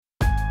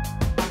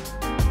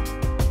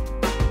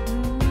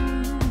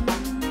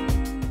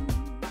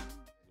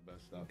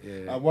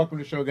Welcome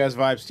to Show Guys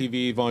Vibes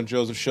TV, Von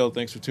Joseph Show.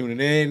 Thanks for tuning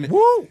in.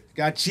 Woo!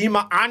 Got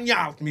Chima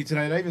Anya with me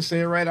tonight. Did I even say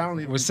it right? I don't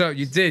even. What's up?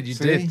 You did.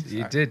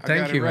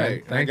 Thank you,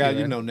 right. man. I got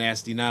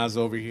Nasty Nas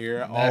over here,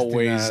 Nasty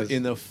always Nas.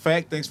 in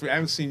effect. Thanks for. I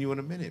haven't seen you in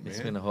a minute, man.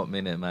 It's been a hot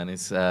minute, man.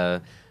 It's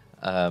a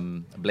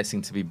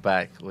blessing to be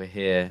back. We're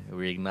here.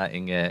 We're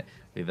igniting it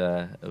with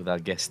our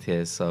guest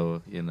here.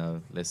 So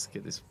let's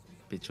get this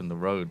bitch on the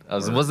road.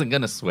 Wasn't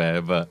gonna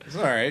swear, but it's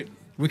all right.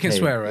 We can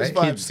swear, right?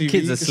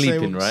 Kids are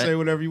sleeping, right? Say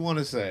whatever you want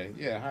to say.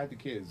 Yeah, hide the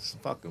kids.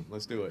 Fuck them.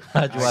 Let's do it.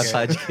 Hide your wife,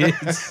 hide your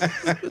kids.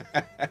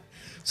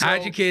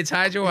 Hide your kids,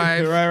 hide your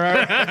wife.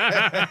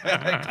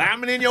 right.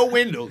 Climbing in your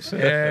windows.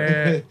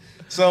 Yeah.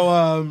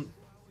 So,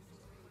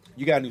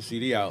 you got a new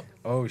CD out.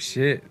 Oh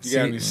shit. You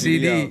got a new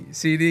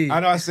CD. I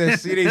know I said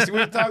CD. See,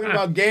 we're talking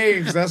about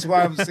games. That's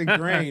why I'm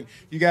ingrained.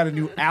 You got a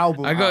new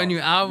album. I got a new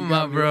album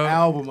out, bro.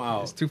 Album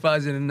out. It's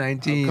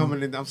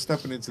 2019. I'm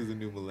stepping into the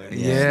new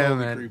millennium. Yeah,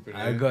 Slowly man. creeping,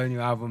 I got a new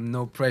album,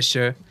 No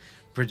Pressure,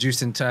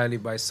 produced entirely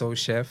by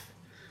SoulChef.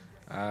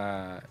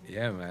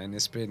 Yeah, man,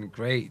 it's been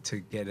great to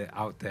get it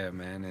out there,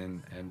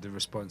 man, and the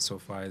response so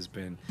far has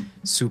been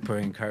super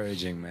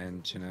encouraging,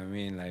 man. Do you know what I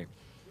mean? Like,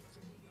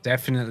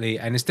 definitely,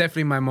 and it's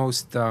definitely my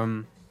most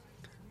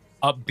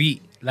upbeat.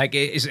 Like,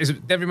 it's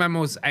definitely my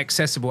most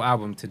accessible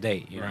album to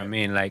date. You know what I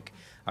mean? Like,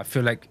 I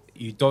feel like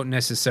you don't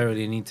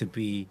necessarily need to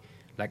be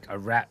like a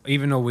rap,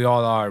 even though we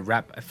all are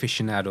rap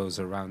aficionados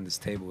around this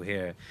table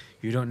here.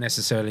 You don't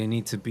necessarily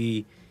need to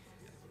be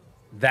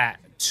that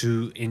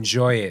to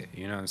enjoy it,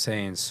 you know what I'm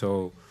saying?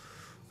 So,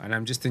 and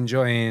I'm just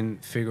enjoying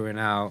figuring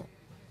out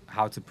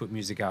how to put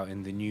music out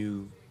in the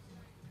new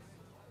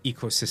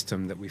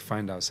ecosystem that we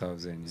find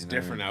ourselves in. It's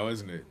different now,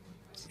 isn't it?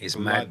 It's a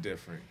mad lot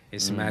different.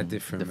 It's mad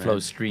different. The man. flow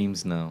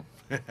streams now.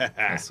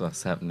 That's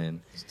what's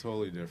happening. It's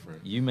totally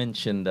different. You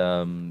mentioned,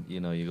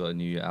 you got a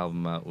new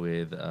album out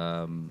with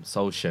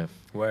SoulChef.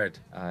 Word.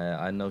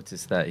 I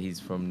noticed that he's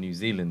from New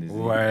Zealand, isn't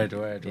he?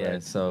 Word. Yeah,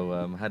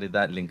 so how did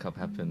that link up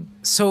happen?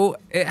 So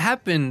it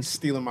happened.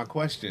 Stealing my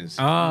questions.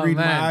 Oh, Read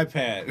man. my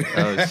iPad.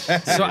 Oh,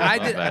 So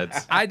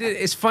bad. I did.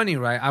 It's funny,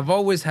 right? I've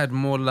always had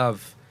more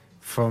love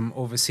from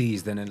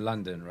overseas than in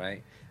London,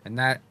 right? And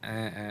that,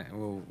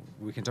 well,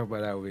 we can talk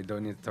about that. We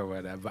don't need to talk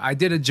about that. But I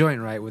did a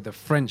joint, right, with a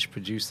French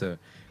producer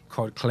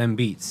called Clem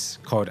Beats,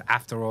 called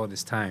After All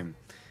This Time.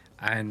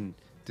 And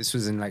this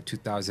was in like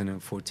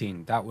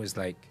 2014. That was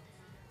like,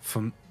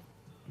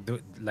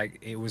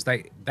 it was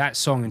like that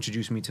song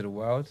introduced me to the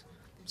world.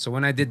 So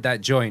when I did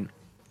that joint,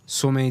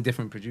 so many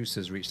different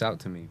producers reached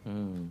out to me.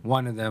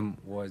 One of them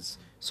was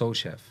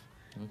SoulChef.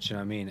 Do you know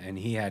what I mean? And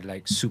he had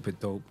like super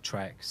dope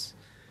tracks.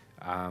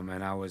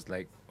 And I was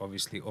like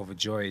obviously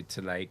overjoyed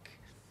to like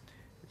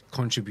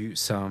contribute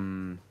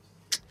some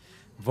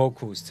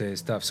vocals to his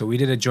stuff. So we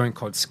did a joint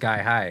called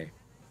Sky High,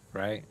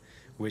 right?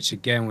 Which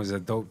again was a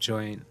dope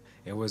joint.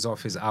 It was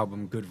off his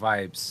album Good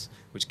Vibes,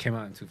 which came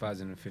out in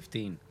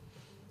 2015.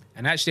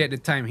 And actually at the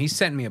time he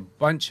sent me a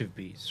bunch of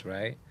beats,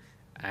 right?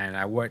 And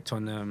I worked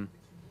on them.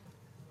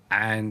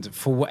 And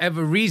for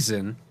whatever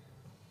reason,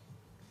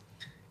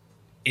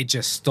 it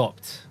just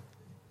stopped.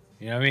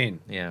 You know what I mean?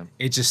 Yeah.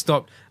 It just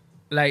stopped.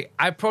 Like,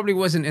 I probably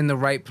wasn't in the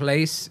right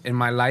place in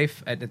my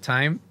life at the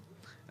time.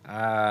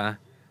 And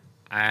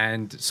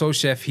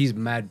SoulChef, he's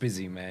mad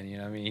busy, man. You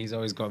know what I mean? He's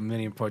always got a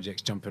million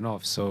projects jumping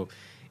off. So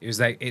it was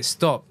like, it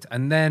stopped.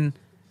 And then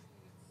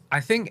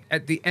I think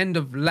at the end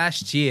of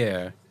last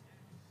year,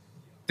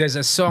 there's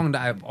a song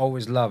that I've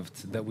always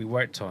loved that we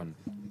worked on.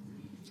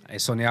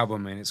 It's on the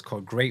album and it's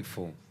called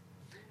Grateful.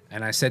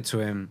 And I said to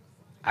him,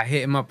 I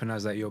hit him up and I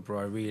was like, yo,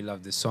 bro, I really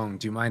love this song.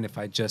 Do you mind if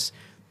I just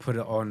put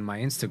it on my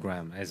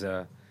Instagram as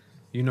a,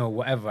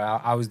 whatever.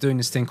 I was doing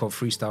this thing called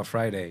Freestyle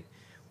Friday,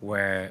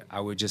 where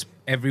I would just,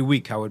 every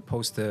week I would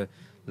post an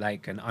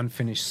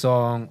unfinished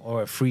song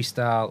or a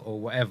freestyle or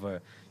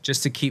whatever,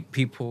 just to keep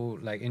people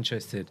like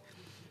interested.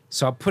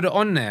 So I put it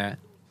on there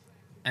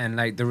and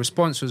like the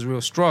response was real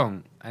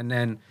strong. And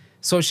then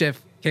SoulChef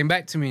came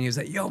back to me and he was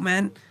like, yo,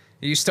 man,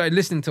 you started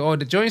listening to all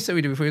the joints that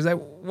we did before. He was like,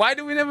 why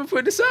did we never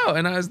put this out?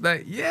 And I was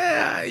like,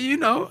 yeah,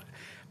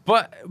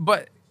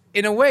 But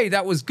in a way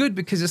that was good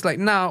because it's like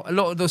now a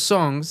lot of those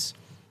songs,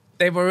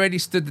 they've already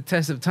stood the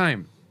test of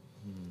time.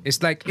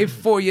 It's like if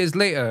 4 years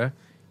later,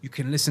 you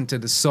can listen to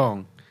the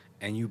song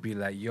and you be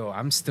like, yo,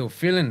 I'm still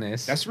feeling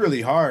this. That's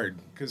really hard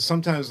because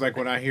sometimes like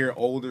when I hear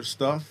older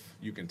stuff,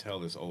 you can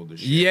tell it's older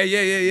shit.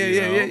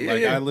 Yeah.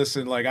 Like I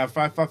listen, like if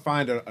I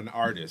find an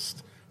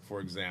artist, for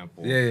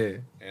example,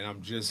 and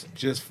I'm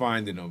just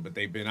finding them, but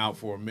they've been out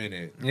for a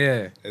minute,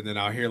 and then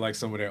I'll hear like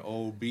some of their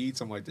old beats.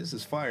 I'm like, this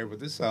is fire, but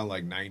this sounds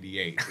like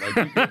 '98.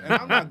 Like, and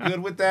I'm not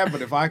good with that,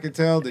 but if I can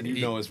tell, then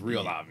it's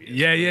real obvious.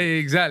 Yeah,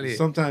 exactly.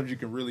 Sometimes you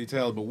can really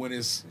tell, but when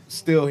it's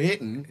still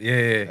hitting,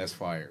 that's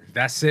fire.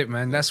 That's it,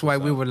 man. That's why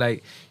we were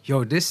like,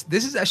 yo, this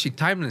is actually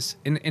timeless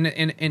in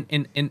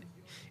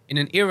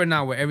an era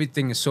now where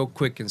everything is so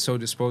quick and so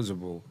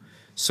disposable.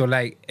 So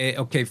like,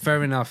 okay,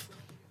 fair enough.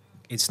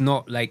 It's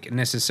not like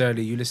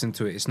necessarily you listen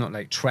to it. It's not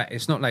like trap.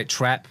 It's not like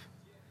trap,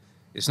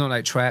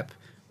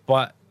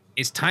 but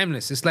it's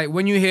timeless. It's like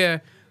when you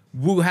hear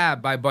 "Woo Ha"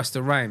 by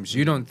Busta Rhymes,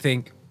 you don't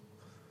think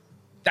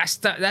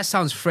that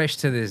sounds fresh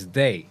to this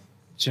day.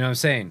 Do you know what I'm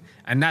saying?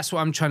 And that's what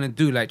I'm trying to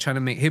do, like trying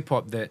to make hip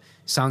hop that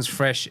sounds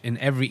fresh in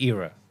every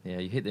era. Yeah,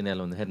 you hit the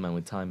nail on the head, man,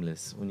 with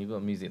timeless. When you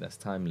got music that's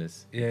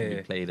timeless, Yeah, it can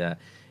be played at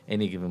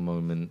any given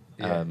moment.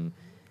 Yeah.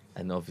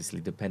 And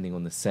obviously, depending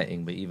on the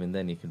setting, but even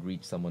then, it could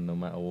reach someone no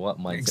matter what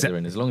mindset they're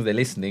in, as long as they're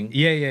listening.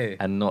 Yeah.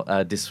 And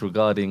not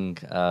disregarding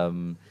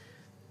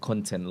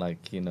content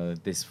like,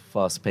 this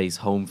fast-paced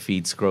home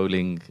feed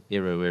scrolling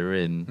era we're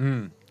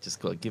in. Just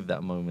got to give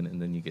that moment, and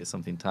then you get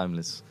something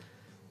timeless.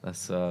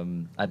 That's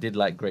I did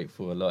like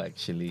Grateful a lot,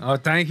 actually. Oh,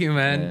 thank you,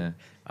 man.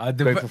 Yeah.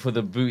 Grateful for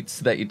the boots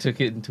that you took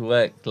it into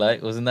work.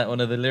 Like, wasn't that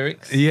one of the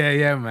lyrics?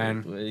 Yeah,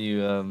 man. Where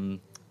you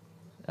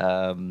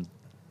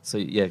so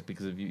yeah,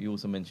 because you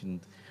also mentioned.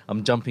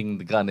 I'm jumping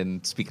the gun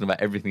and speaking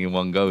about everything in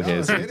one go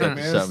here. So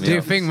do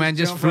your thing, man.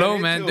 Just flow,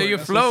 man. Do your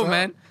flow,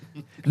 man.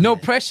 No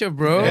pressure,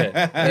 bro. You know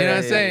what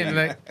I'm saying?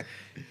 Like,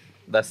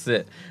 that's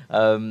it.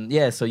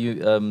 Yeah. So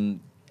you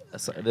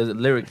so there's a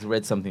lyric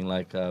read something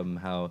like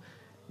how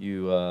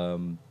you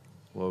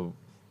well,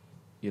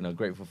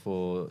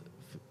 grateful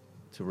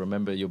to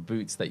remember your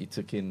boots that you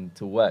took in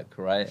to work,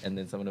 right? And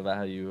then something about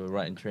how you were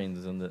writing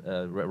trains on the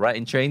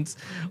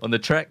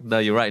track. No,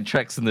 you're writing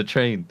tracks on the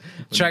train.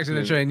 Tracks on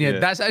the train. Yeah,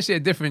 that's actually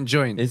a different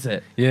joint. Is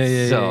it?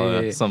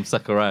 Yeah. Some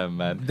sucker around,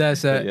 man.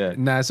 That's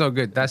nah, it's all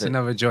good. That's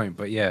another joint.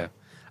 But yeah,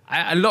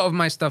 a lot of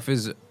my stuff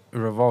is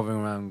revolving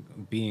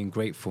around being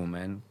grateful,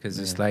 man. Because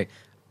it's like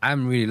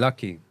I'm really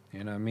lucky.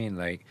 You know what I mean?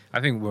 Like,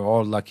 I think we're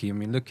all lucky. I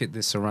mean, look at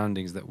the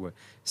surroundings that we're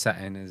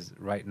sat in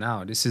right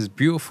now. This is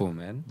beautiful,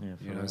 man. Yeah,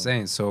 you know what I'm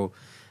saying? So,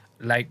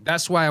 like,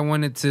 that's why I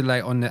wanted to,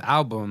 like, on the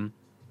album,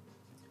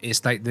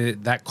 it's like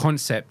that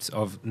concept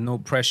of no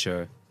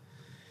pressure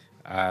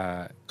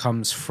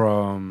comes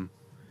from,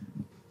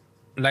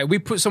 like, we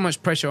put so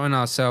much pressure on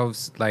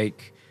ourselves,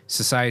 like,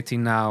 society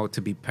now, to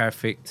be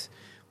perfect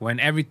when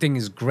everything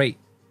is great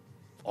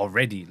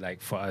already, like,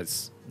 for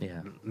us.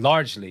 Yeah.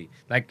 Largely.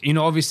 Like,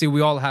 obviously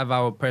we all have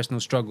our personal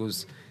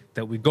struggles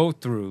that we go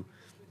through,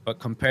 but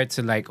compared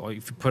to, like, or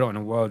if you put it on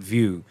a world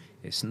view,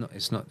 it's not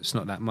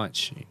that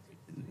much.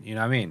 You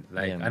know what I mean?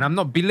 Like, and I'm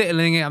not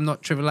belittling it, I'm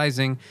not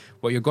trivializing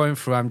what you're going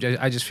through.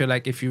 I just feel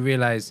like if you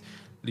realize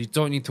you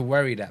don't need to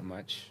worry that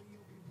much,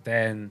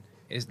 then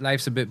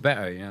life's a bit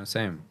better, you know what I'm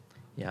saying?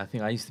 Yeah, I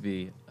think I used to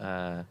be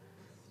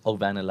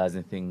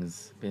overanalyzing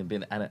things,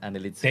 being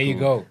analytical. There you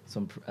go.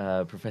 Some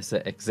Professor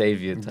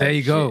Xavier type There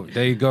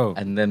you go.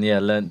 And then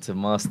learned to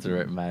master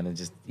it, man, and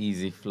just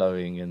easy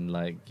flowing, and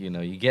like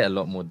you get a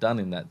lot more done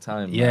in that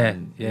time. Yeah,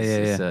 man.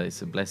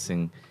 It's a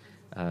blessing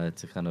to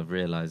kind of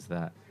realize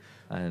that,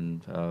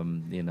 and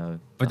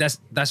But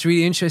that's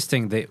really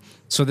interesting.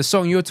 So the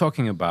song you're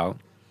talking about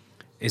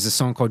is a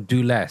song called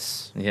Do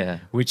Less. Yeah.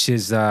 Which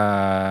is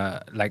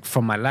like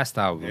from my last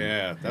album.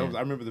 Yeah, I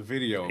remember the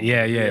video.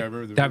 Yeah. I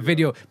remember the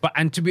video.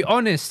 And to be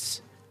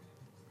honest,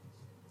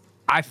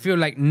 I feel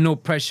like No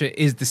Pressure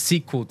is the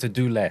sequel to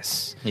Do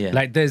Less. Yeah.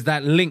 Like there's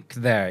that link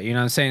there, you know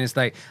what I'm saying? It's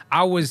like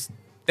I was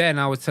telling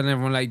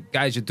everyone, like,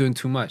 guys, you're doing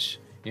too much.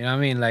 You know what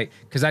I mean? Like,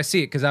 because I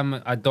see it, because I'm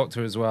a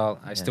doctor as well.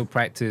 I still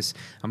practice.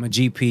 I'm a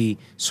GP.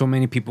 So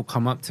many people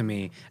come up to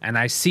me, and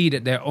I see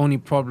that their only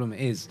problem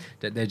is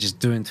that they're just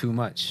doing too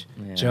much.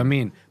 Yeah. Do you know what I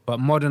mean? But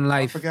modern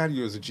life... I forgot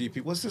you as a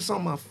GP. What's this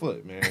on my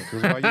foot, man?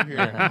 Because why you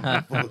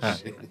here?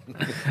 Bullshit.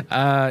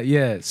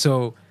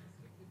 So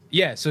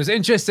it's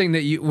interesting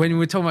that when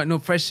we're talking about No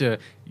Pressure,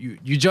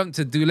 you jumped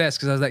to Do Less,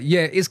 because I was like,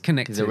 yeah, it is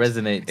connected. Because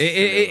it resonates.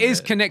 It is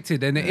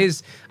connected, and it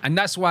is... And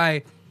that's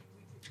why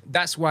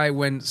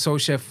when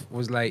SoulChef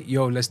was like,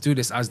 yo, let's do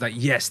this, I was like,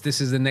 yes,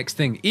 this is the next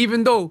thing.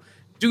 Even though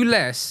Do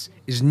Less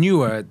is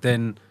newer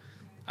than,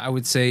 I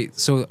would say,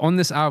 so on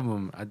this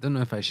album, I don't know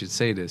if I should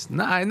say this.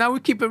 Nah, we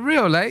keep it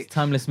real, like. It's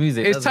timeless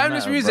music. It's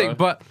timeless music,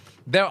 bro. But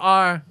there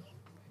are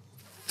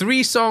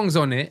 3 songs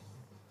on it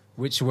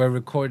which were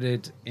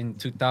recorded in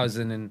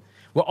 2000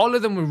 well, all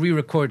of them were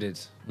re-recorded.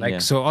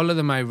 So all of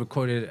them I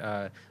recorded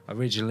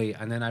originally,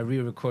 and then I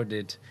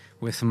re-recorded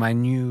with my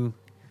new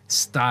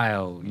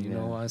style, you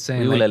know what I'm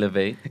saying? We all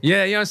elevate.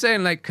 Yeah, you know what I'm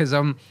saying? Like, because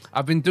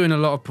I've been doing a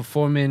lot of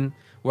performing,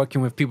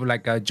 working with people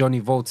like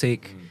Johnny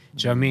Voltic, do you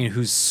know what I mean?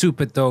 Who's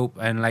super dope,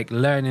 and like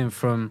learning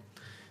from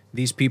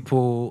these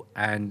people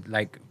and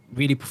like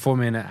really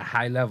performing at a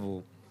high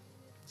level.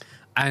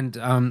 And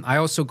I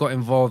also got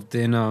involved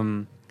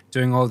in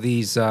doing all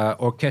these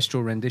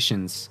orchestral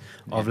renditions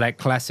of like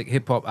classic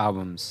hip hop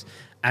albums.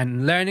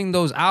 And learning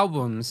those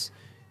albums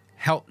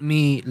helped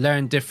me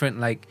learn different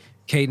like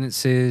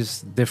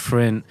cadences,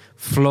 different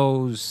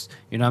flows,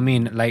 you know what I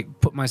mean?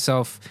 Like put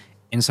myself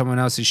in someone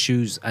else's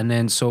shoes. And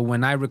then so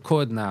when I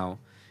record now,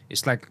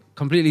 it's like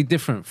completely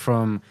different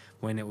from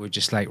when it was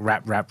just like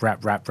rap. Yeah.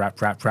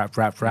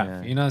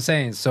 You know what I'm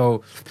saying?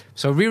 So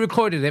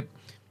re-recorded it,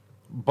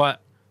 but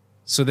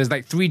so there's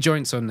like 3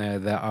 joints on there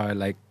that are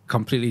like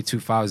completely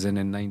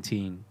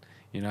 2019,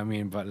 you know what I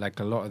mean? But like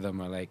a lot of them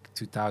are like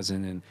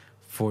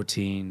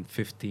 2014,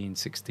 15,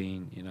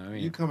 16, you know what I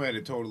mean? You come at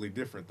it totally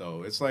different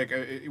though. It's like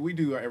we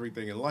do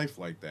everything in life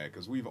like that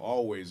because we've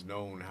always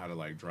known how to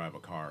like drive a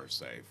car,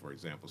 say, for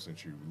example,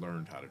 since you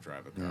learned how to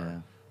drive a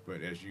car.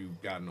 but as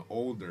you've gotten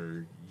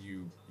older,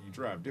 you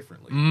drive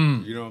differently.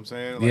 You know what I'm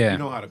saying? Like, you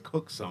know how to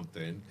cook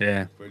something.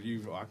 Yeah. But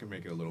I can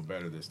make it a little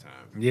better this time.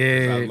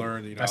 Yeah. I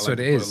learned, that's I like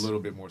what to it put is. a little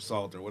bit more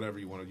salt or whatever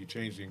you want to. You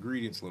change the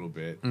ingredients a little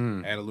bit,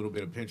 add a little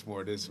bit of pinch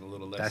more of this and a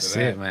little less That's of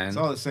that. it, man. It's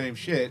all the same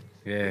shit.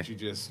 Yeah. But you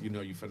just,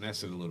 you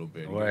finesse it a little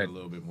bit. Word. You get a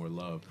little bit more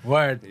love.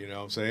 Word. You know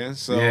what I'm saying?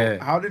 So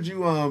how did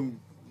you,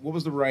 what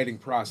was the writing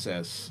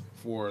process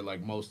for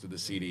like most of the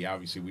CD?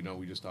 Obviously, we know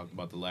we just talked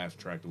about the last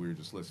track that we were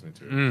just listening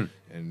to.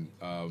 And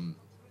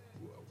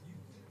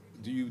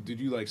did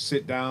you like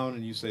sit down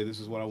and you say this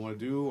is what I want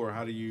to do, or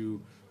how do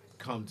you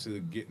come to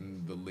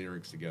getting the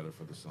lyrics together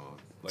for the song?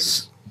 Like,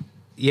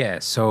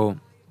 so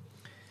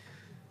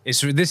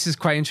this is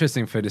quite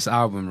interesting for this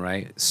album,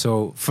 right?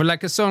 So for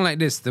like a song like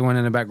this, the one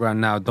in the background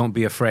now, "Don't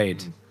Be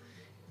Afraid,"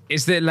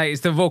 it's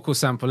the vocal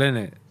sample, isn't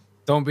it?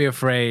 "Don't be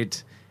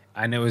afraid,"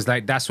 and it was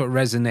like that's what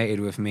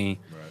resonated with me.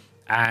 right.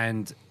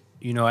 And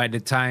at the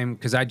time,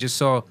 because I just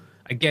saw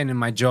again in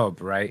my job,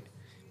 right?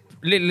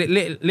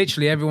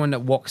 Literally everyone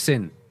that walks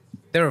in,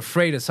 they're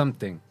afraid of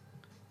something.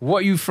 What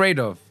are you afraid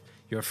of?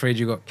 You're afraid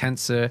you got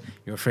cancer.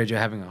 You're afraid you're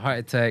having a heart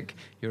attack.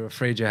 You're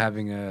afraid you're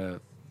having a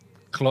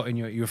clot in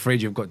you're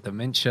afraid you've got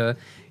dementia.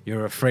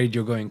 You're afraid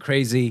you're going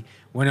crazy.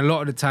 When a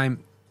lot of the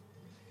time,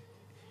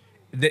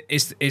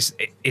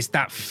 it's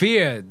that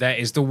fear that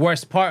is the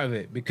worst part of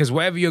it, because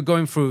whatever you're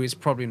going through is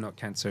probably not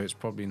cancer. It's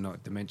probably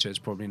not dementia. It's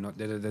probably not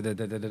da da da da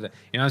da da da. You know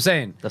what I'm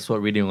saying? That's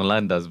what reading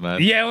online does,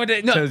 man. Yeah, well,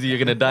 Tells you you're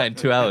gonna die in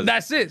 2 hours.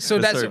 That's it. So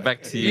that's sorry,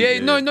 back to you.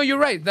 Yeah, no, you're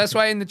right. That's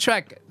why in the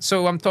track.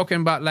 So I'm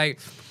talking about like,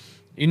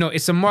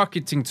 it's a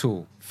marketing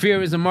tool.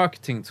 Fear is a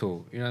marketing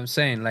tool. You know what I'm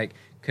saying? Like,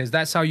 because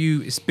that's how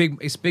it's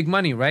big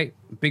money, right?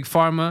 Big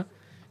pharma,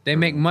 they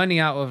make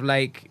money out of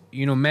like,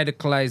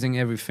 medicalizing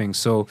everything.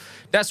 So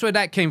that's where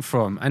that came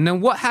from. And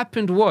then what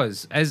happened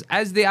was,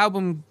 as the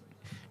album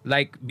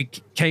like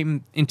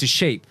came into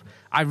shape,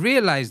 I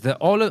realized that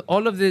all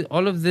of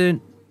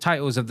the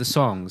titles of the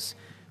songs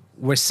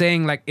were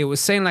saying like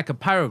a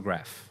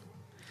paragraph.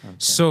 Okay.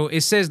 So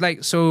it says like,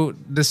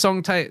 the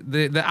song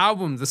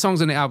the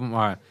songs on the album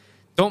are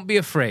 "Don't Be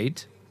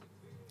Afraid."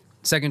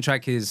 Second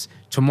track is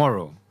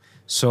 "Tomorrow."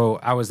 So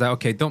I was like,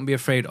 okay, don't be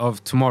afraid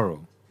of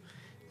tomorrow.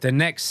 The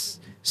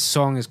next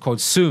song is called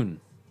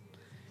 "Soon."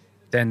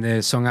 Then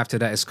the song after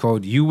that is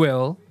called "You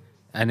Will."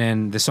 And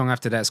then the song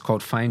after that is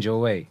called "Find Your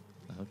Way."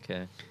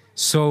 Okay.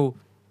 So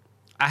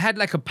I had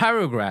like a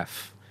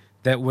paragraph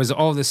that was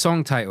all the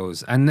song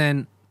titles, and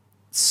then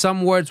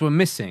some words were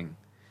missing.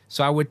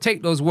 So I would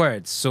take those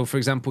words. So for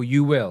example,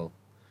 "You Will"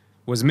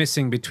 was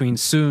missing between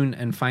 "Soon"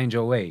 and "Find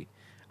Your Way."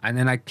 And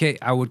then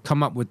I would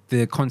come up with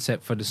the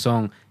concept for the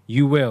song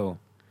 "You Will."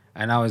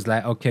 And I was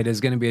like, okay,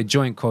 there's going to be a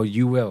joint called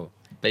 "You Will."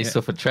 Based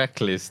off a track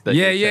list.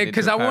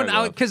 Because I was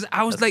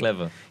That's like,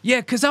 clever.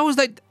 yeah, because I was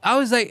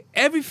like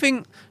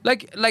everything,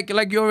 like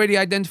you already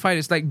identified.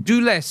 It's like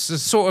do less.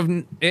 It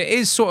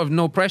is sort of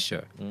no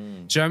pressure. Do you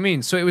know what I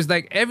mean? So it was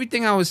like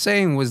everything I was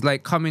saying was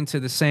like coming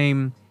from the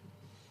same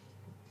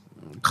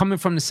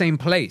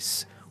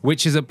place,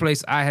 which is a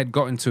place I had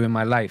gotten to in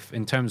my life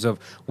in terms of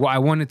what I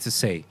wanted to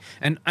say.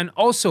 And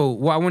also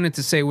what I wanted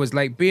to say was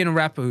like being a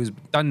rapper who's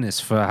done this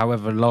for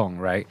however long,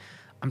 right?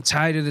 I'm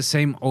tired of the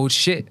same old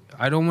shit.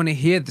 I don't want to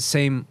hear the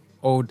same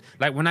old...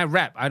 Like when I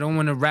rap, I don't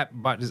want to rap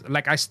about this.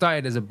 Like I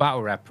started as a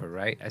battle rapper,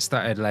 right? I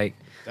started like...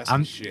 That's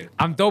the shit.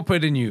 I'm doper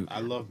than you.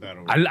 I love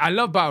battle rap. I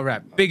love battle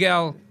rap. Big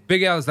L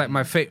is like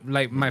my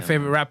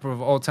favorite rapper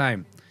of all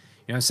time.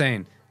 You know what I'm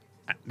saying?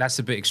 That's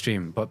a bit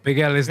extreme, but Big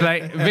L is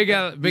like Big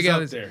L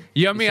is there.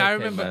 You know what I mean? Okay, I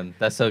remember, man.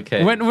 That's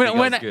okay. When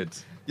good.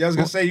 Yeah, I was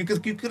gonna say you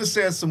could have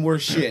said some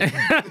worse shit. You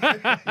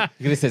could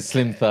have said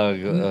Slim Thug.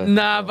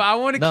 Nah, but I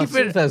want to keep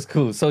Slim it. Thug's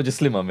cool. Soldier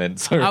Slim, I meant.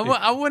 Sorry.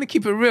 I want to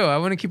keep it real. I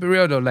want to keep it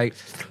real though. Like,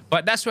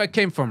 but that's where I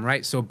came from,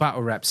 right? So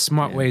battle rap,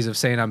 smart ways of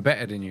saying I'm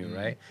better than you,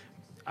 right?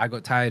 I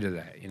got tired of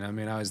that. You know what I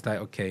mean? I was like,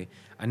 okay,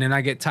 and then I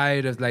get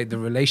tired of like the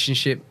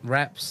relationship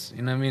raps.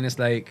 You know what I mean? It's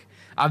like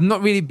I've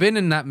not really been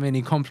in that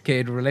many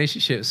complicated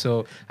relationships,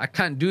 so I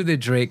can't do the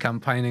Drake "I'm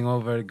pining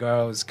over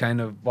girls"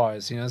 kind of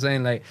bars. You know what I'm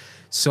saying? Like,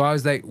 so I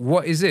was like,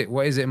 what is it?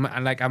 What is it?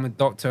 And like, I'm a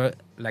doctor.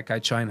 Like, I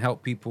try and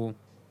help people.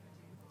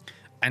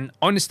 And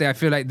honestly, I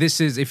feel like this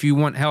is, if you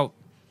want help,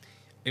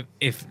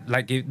 if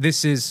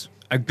this is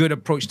a good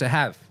approach to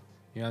have.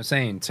 You know what I'm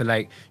saying? To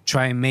like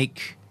try and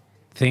make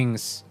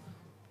things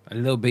a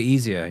little bit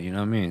easier. You know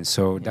what I mean?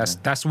 So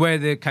that's where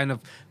the kind of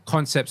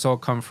concepts all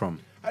come from.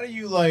 How do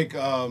you like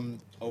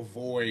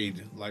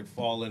avoid like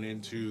falling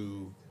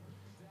into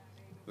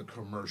the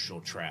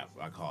commercial trap?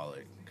 I call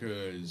it,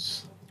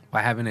 because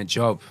by having a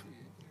job.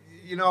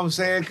 You know what I'm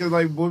saying? Because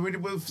like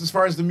as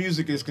far as the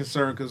music is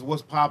concerned, because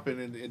what's popping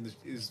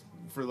is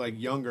for like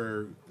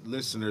younger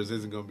listeners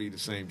isn't going to be the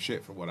same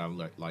shit for what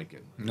I'm liking.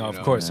 No, of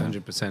course,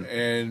 100%.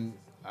 And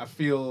I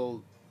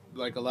feel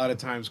like a lot of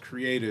times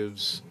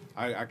creatives,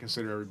 I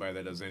consider everybody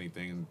that does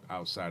anything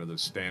outside of the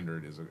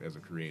standard as a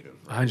creative.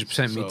 Right?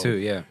 100%, me too.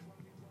 Yeah.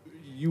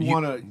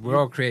 we're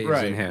all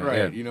creatives in here. Right,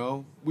 yeah. you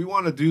know, we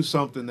want to do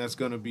something that's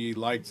going to be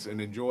liked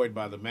and enjoyed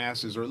by the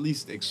masses, or at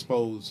least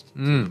exposed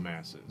to the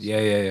masses.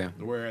 Yeah.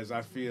 Whereas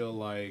I feel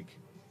like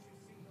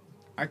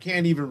I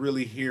can't even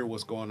really hear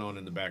what's going on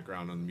in the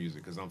background on the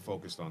music because I'm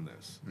focused on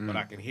this. But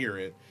I can hear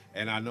it,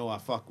 and I know I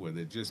fuck with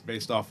it just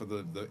based off of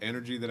the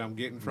energy that I'm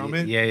getting from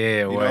it. Yeah.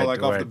 You know,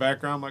 like off the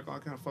background, I'm like, oh, I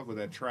kind of fuck with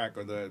that track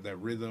or that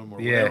rhythm or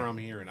whatever I'm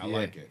hearing. I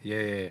like it.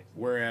 Yeah.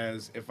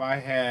 Whereas if I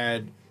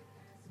had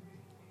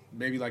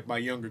maybe like my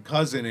younger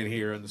cousin in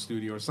here in the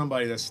studio or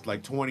somebody that's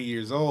like 20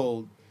 years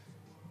old,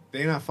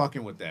 they're not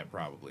fucking with that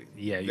probably.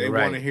 Yeah, you're They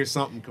right. want to hear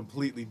something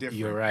completely different.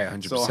 You're right,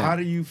 100%. So how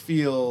do you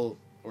feel,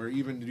 or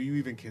even do you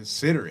even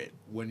consider it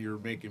when you're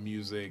making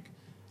music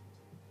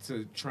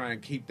to try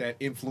and keep that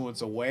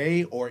influence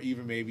away, or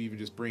even maybe even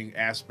just bring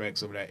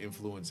aspects of that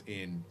influence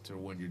in to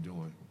when you're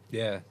doing?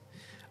 Yeah.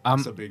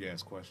 That's a big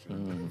ass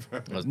question.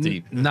 That's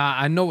deep. Nah,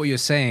 I know what you're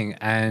saying.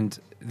 And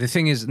the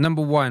thing is,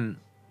 number one,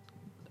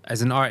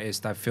 as an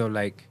artist, I feel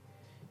like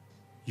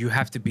you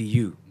have to be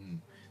you.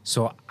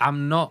 So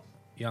I'm not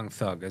Young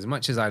Thug. As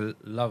much as I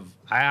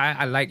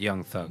like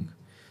Young Thug.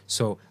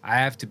 So I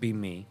have to be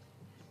me.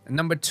 And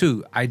number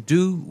two, I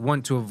do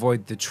want to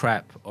avoid the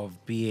trap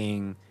of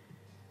being,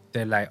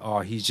 they're like,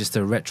 oh, he's just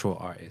a retro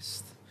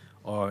artist.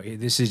 Or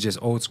this is just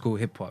old school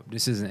hip hop.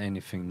 This isn't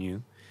anything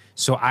new.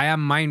 So I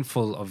am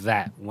mindful of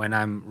that when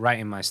I'm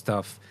writing my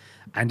stuff.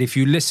 And if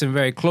you listen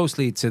very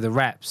closely to the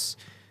raps,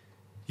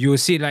 you will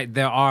see like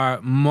there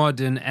are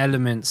modern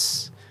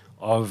elements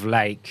of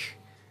like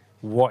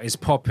what is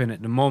popping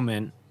at the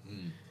moment.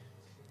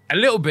 A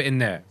little bit in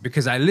there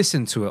because I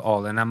listen to it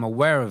all and I'm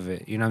aware of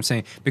it. You know what I'm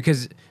saying?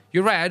 Because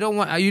you're right.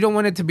 You don't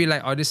want it to be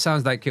like, oh, this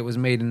sounds like it was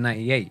made in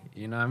 '98.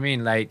 You know what I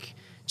mean? Like, do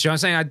you know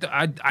what I'm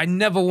saying? I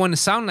never want to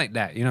sound like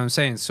that. You know what I'm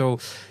saying? So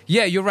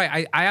yeah, you're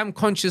right. I am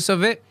conscious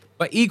of it,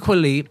 but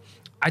equally,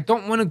 I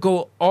don't want to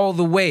go all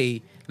the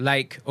way.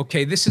 Like,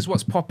 okay, this is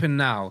what's popping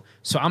now,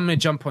 so I'm gonna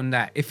jump on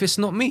that. If it's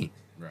not me,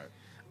 Right.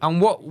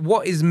 And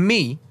what is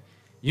me?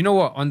 You know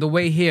what? On the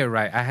way here,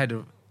 right, I had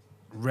a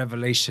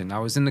revelation. I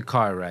was in the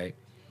car, right,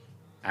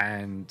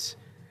 and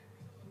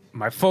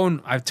I've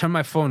turned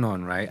my phone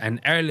on, right, and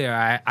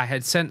earlier I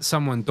had sent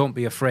someone "Don't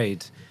Be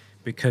Afraid"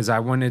 because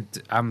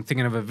I'm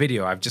thinking of a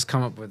video. I've just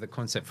come up with a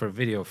concept for a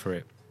video for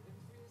it.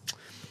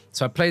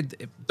 So I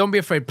played "Don't Be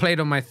Afraid" played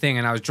on my thing,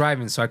 and I was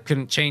driving, so I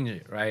couldn't change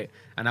it, right?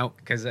 And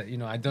because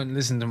I don't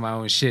listen to my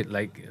own shit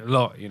like a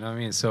lot, you know what I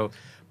mean? So,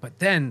 but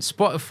then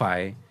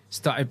Spotify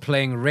started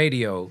playing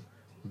radio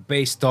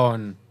based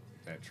on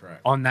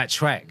that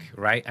track,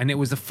 right? And it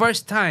was the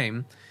first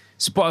time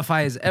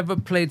Spotify has ever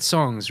played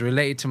songs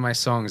related to my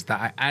songs that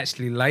I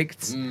actually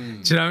liked. Do you know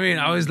what I mean?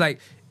 I was like,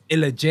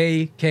 Illa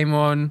J came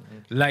on,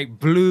 like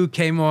Blue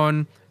came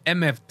on,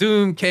 MF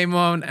Doom came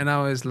on, and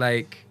I was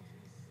like,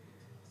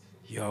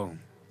 yo,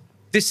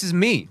 this is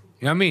me.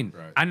 You know what I mean?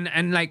 Right.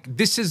 And like,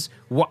 this is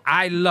what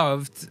I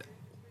loved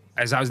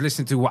as I was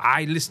listening to what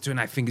I listened to and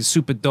I think is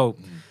super dope.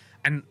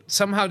 And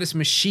somehow this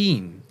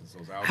machine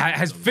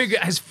has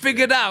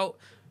figured out,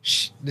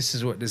 this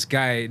is where this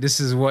guy's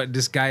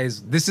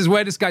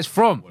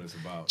from. What it's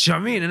about. Do you know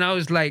what I mean? And I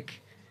was like,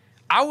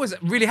 I was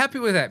really happy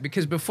with that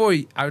because before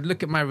I would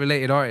look at my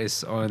related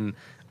artists on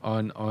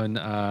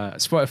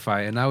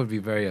Spotify and I would be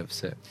very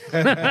upset.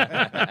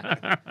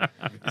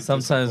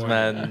 Sometimes,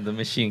 man, the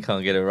machine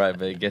can't get it right,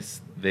 but I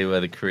guess they were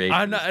the creators.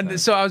 I know, and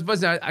so I was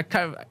buzzing. I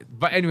kind of,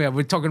 but anyway,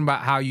 we're talking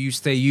about how you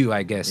stay you,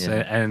 I guess,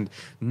 and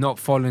not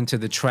fall into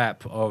the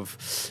trap of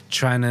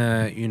trying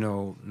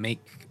to,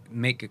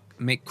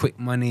 make quick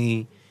money.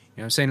 You know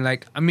what I'm saying?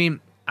 Like, I mean,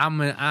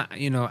 I'm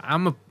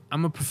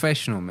a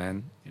professional,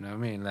 man. You know what I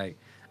mean? Like,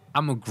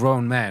 I'm a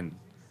grown man.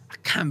 I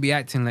can't be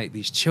acting like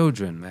these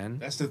children, man.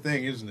 That's the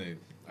thing, isn't it?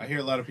 I hear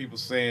a lot of people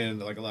saying,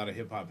 like a lot of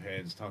hip-hop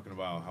heads talking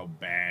about how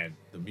bad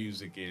the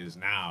music is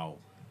now.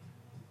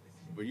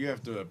 But you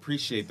have to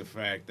appreciate the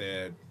fact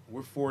that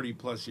we're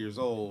 40-plus years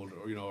old,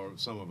 or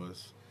some of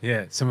us.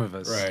 Yeah, some of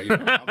us. Right.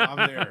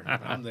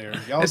 I'm there.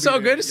 Y'all it's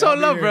all good. It's all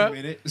love, bro.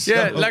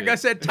 Yeah, like I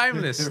said,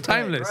 timeless.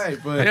 Right,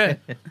 but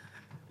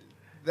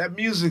that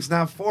music's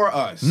not for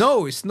us.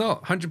 No, it's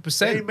not. 100%.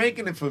 They ain't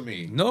making it for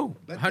me. No,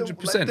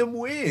 100%. Let them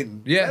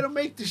win. Yeah. Let them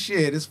make the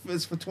shit. It's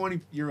for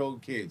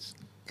 20-year-old kids.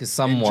 Because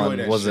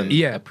someone wasn't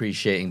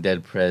appreciating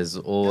Dead Prez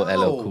or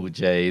LL Cool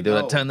J. They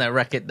would turn that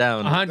racket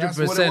down. 100%. That's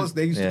what it was.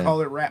 They used to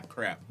call it rap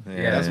crap.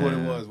 Yeah. That's what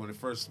it was when it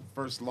first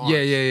launched.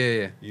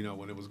 Yeah.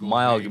 When it was going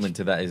My argument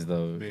to that is,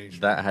 though,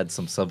 that had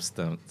some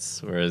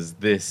substance, whereas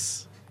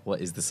this, what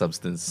is the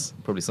substance?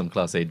 Probably some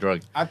Class A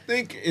drug. I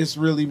think it's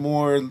really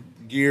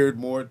geared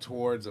more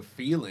towards a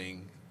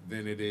feeling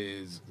than it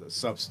is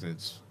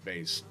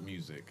substance-based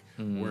music.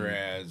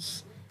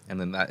 Whereas... And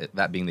then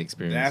that being the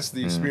experience. That's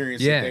the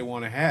experience that they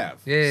want to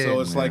have. Yeah. So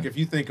it's like if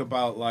you think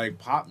about like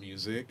pop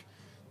music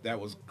that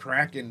was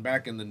cracking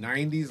back in the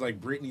 90s, like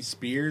Britney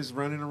Spears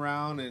running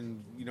around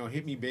and,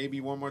 hit me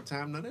baby one more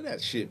time. None of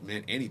that shit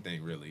meant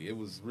anything really. It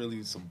was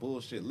really some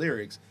bullshit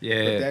lyrics.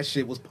 Yeah. But that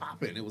shit was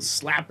popping. It was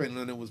slapping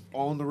and it was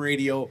on the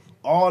radio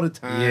all the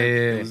time. Yeah.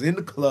 It was in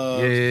the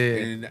clubs. Yeah.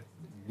 And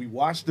we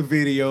watched the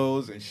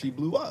videos, and she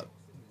blew up.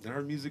 And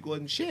her music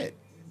wasn't shit.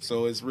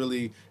 So it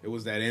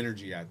was that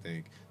energy, I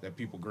think, that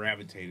people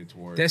gravitated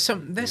towards.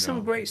 There's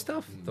some great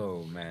stuff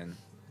though, man.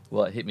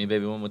 What, hit me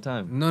baby one more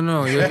time?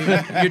 No,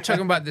 you're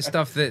talking about the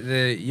stuff that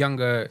the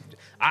younger.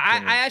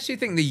 I actually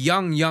think the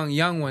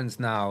young ones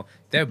now,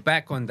 they're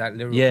back on that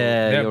lyrical.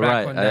 Yeah, you're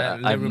right.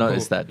 I've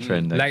noticed that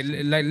trend. Like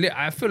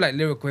I feel like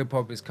lyrical hip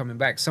hop is coming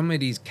back. Some of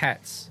these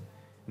cats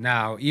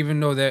now,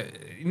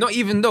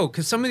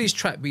 because some of these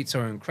trap beats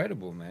are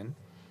incredible, man.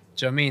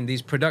 Do you know what I mean?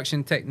 These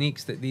production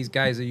techniques that these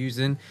guys are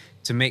using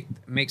to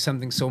make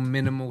something so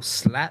minimal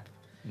slap.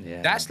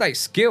 Yeah, that's like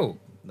skill.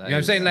 You know what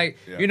I'm saying? Like,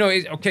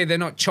 okay, they're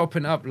not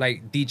chopping up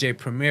like DJ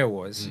Premier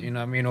was, you know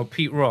what I mean, or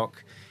Pete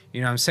Rock.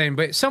 You know what I'm saying?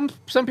 But some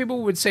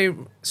people would say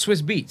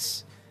Swiss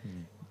Beats.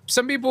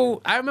 Some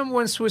people, I remember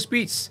when Swiss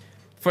Beats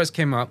first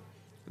came up,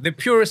 the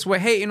purists were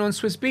hating on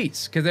Swiss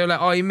Beats because they were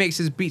like, oh, he makes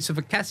his beats with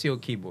a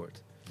Casio keyboard.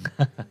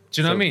 Do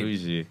you know what I mean?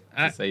 Bougie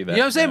to say that. You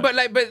know what I'm saying?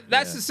 But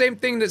that's the same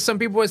thing that some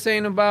people are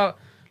saying about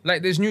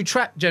like this new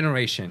trap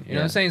generation. You know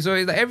what I'm saying? So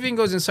it's like everything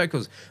goes in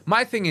cycles.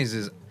 My thing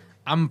is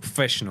I'm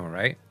professional,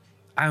 right?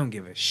 I don't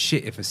give a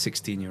shit if a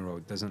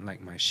 16-year-old doesn't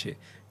like my shit.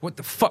 What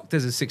the fuck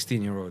does a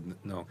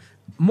 16-year-old know?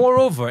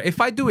 Moreover,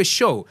 if I do a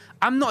show,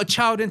 I'm not a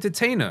child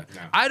entertainer.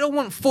 No. I don't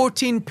want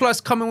 14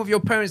 plus coming with your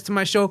parents to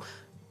my show.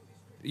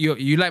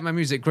 You like my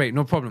music, great,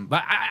 no problem.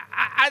 But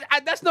I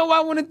that's not what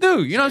I want to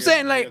do. You know what I'm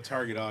saying? Like,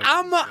 target audience.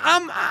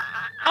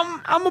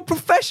 I'm a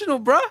professional,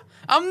 bruh.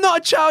 I'm not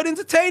a child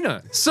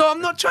entertainer, so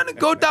I'm not trying to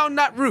go down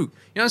that route.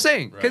 You know what I'm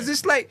saying? Because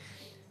it's like,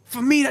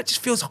 for me, that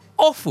just feels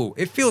awful.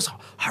 It feels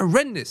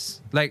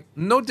horrendous. Like,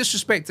 no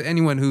disrespect to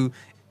anyone who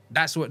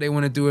that's what they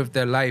want to do with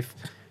their life.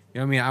 You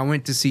know what I mean? I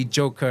went to see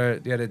Joker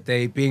the other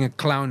day. Being a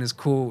clown is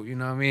cool. You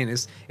know what I mean?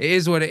 It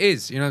is what it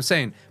is. You know what I'm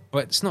saying?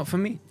 But it's not for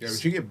me. Yeah,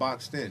 but you get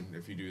boxed in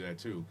if you do that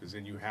too, because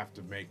then you have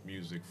to make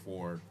music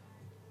for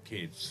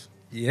kids.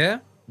 Yeah.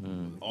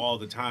 All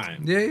the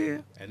time.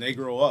 Yeah. And they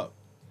grow up.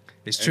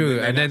 It's true,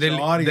 and then they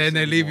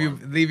leave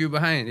you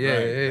behind. Yeah,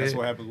 right. Yeah. That's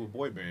what happens with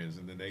boy bands,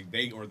 and then they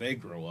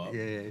grow up.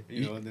 Yeah.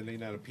 You know, and then they're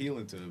not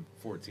appealing to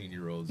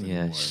 14-year-olds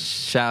anymore. Yeah.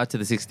 Shout out to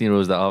the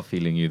 16-year-olds that are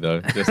feeling you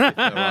though. Just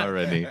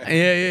already.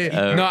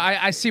 Yeah. No,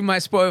 I see my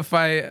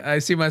Spotify.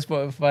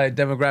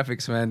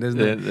 Demographics, man. There's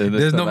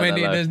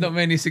not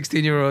many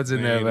 16-year-olds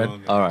in there,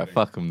 man. All right,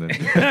 fuck them then.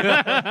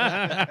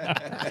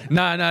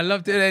 Nah. I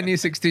love to any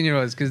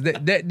 16-year-olds because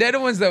they're the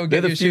ones that will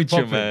get your shit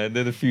popping, man.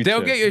 They're the future.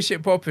 They'll get your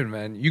shit popping,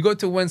 man. You go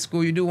to one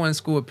school, you do one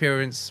school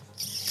appearance.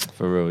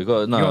 For real,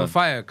 you're on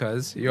fire,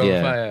 cuz you're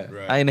on fire.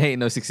 Right. I ain't hating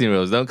no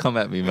 16-year-olds. Don't come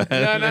at me, man.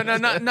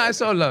 No.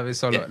 It's all love.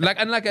 It's all love.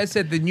 Like I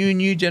said, the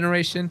new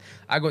generation,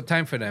 I got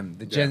time for them.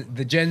 The Gen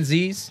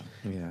Zs,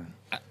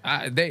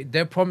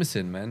 they're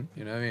promising, man.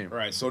 You know what I mean?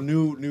 Right. So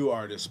new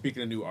artists.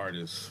 Speaking of new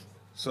artists,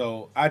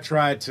 so I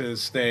try to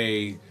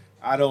stay.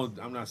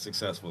 I'm not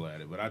successful at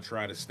it, but I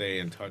try to stay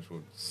in touch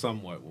with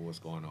somewhat with what's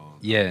going on.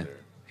 Yeah.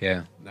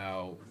 Yeah.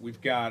 Now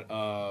we've got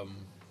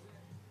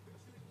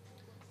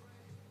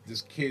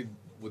this kid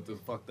with the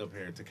fucked up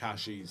hair,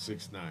 Tekashi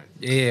 6ix9ine.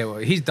 Yeah, well,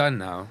 he's done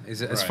now,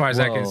 as far as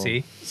I can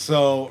see.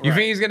 So you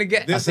think he's gonna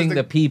get? I think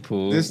the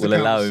people will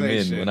allow him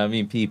in. When I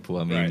mean people,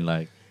 I mean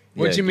like.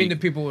 What do you mean the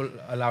people will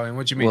allow him?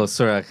 What do you mean? Well,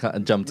 sorry, I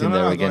jumped in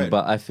there again,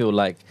 but I feel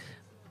like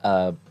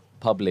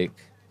public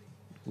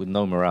with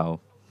no morale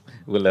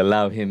will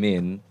allow him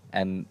in,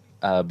 and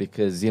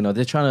because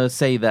they're trying to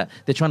say that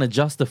they're trying to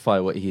justify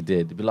what he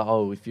did. Be like,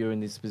 oh, if you're in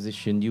this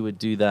position, you would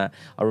do that.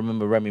 I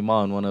remember Remy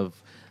Ma on one of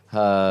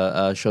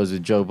her shows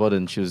with Joe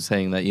Budden, she was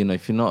saying that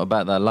if you're not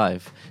about that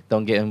life,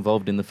 don't get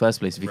involved in the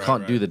first place. If you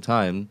can't do the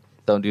time,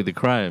 don't do the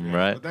crime,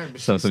 right? But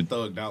she's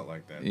thugged out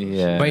like that.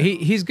 Yeah, but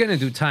he's gonna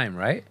do time,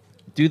 right?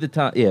 Do the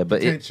time, yeah,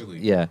 but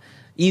potentially,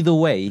 Either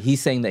way, he's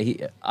saying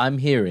that I'm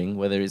hearing,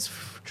 whether it's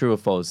true or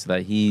false,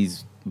 that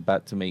he's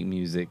about to make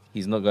music.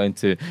 He's not going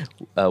to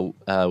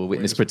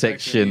witness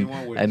protection.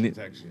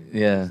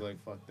 Yeah. He's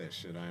like, fuck that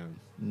shit. I am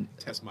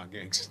test my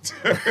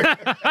gangster.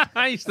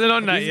 He's still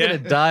on that. He's gonna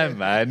die,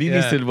 man. He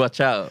needs to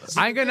watch out.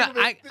 I'm gonna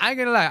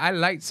lie. I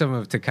liked some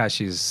of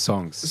Tekashi's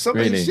songs. Some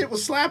of his shit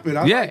was slapping.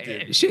 I liked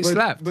it. Shit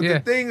slapped. But the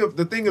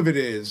thing of it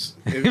is,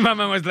 my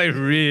man was like,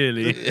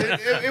 really?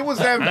 It was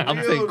that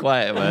I'm staying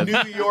quiet, man.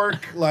 New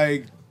York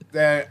like.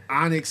 That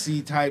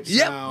onyxy type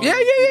sound. Yeah.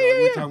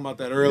 We were talking about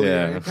that earlier.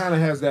 Yeah. It kind of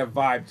has that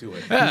vibe to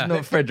it. He's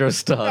not Fredro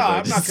Starr. No,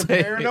 I'm not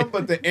comparing them,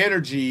 but the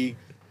energy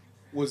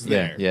was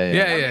there. Yeah.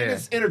 I mean,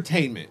 it's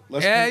entertainment.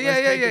 Let's take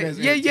it as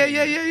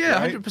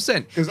entertainment,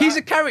 100%. He's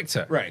a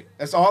character. Right.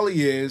 That's all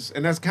he is.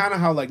 And that's kind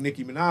of how like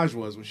Nicki Minaj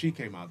was when she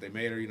came out. They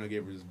made her,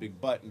 gave her this big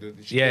butt. And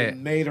they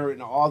made her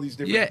into all these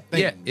different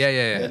things.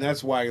 Yeah. And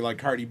that's why like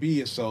Cardi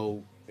B is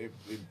so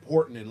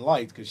important and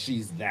liked because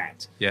she's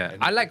that. Yeah,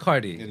 and I like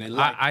Cardi. And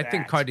I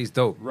think Cardi's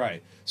dope.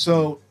 Right.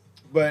 So,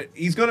 but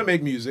he's gonna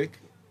make music,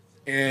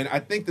 and I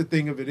think the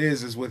thing of it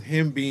is with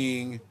him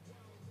being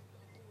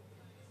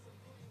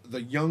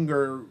the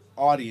younger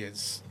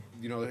audience,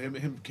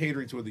 him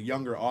catering to the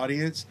younger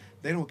audience,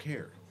 they don't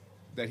care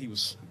that he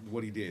was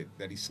what he did,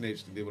 that he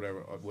snitched and did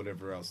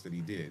whatever else that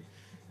he did.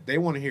 they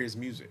want to hear his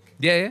music.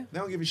 Yeah, yeah. They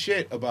don't give a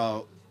shit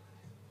about,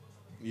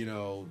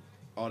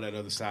 all that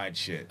other side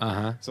shit.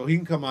 Uh-huh. So he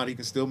can come out. He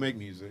can still make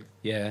music.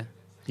 Yeah.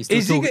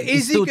 Is he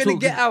going to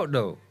get out,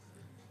 though?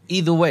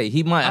 Either way,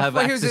 he might have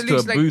access to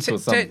a booth or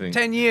something.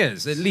 10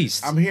 years, at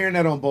least. I'm hearing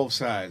that on both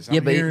sides.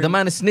 But the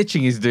man of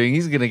snitching he's doing,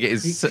 he's going to get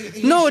his...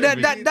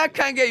 that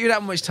can't get you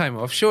that much time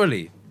off,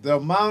 surely. The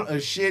amount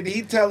of shit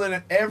he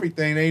telling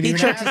everything ain't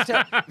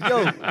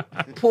even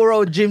poor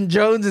old Jim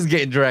Jones is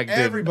getting dragged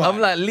in. I'm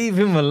like, leave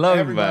him alone,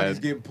 Everybody's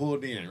getting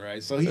pulled in,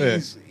 right? So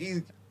he's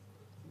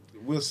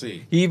we'll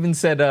see. He even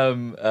said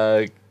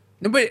but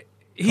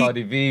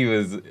Cardi B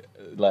was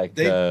like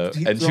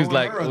and she was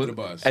like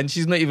and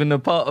she's not even a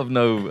part of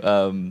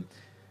no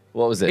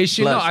what was it? Is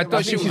she not? I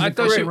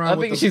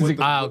think she's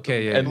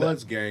okay, yeah. And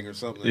Bloods gang or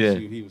something. Yeah.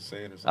 He was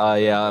saying or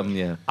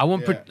something.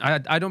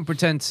 I don't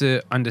pretend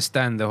to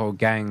understand the whole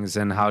gangs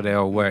and how they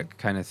all work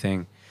kind of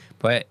thing,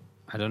 but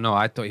I don't know.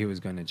 I thought he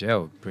was going to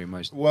jail pretty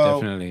much. Well,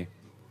 definitely.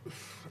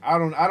 I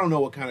don't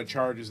know what kind of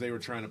charges they were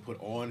trying to put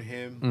on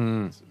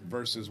him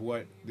versus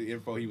what the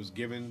info he was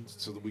given,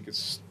 so that we could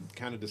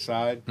kind of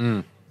decide.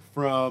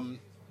 From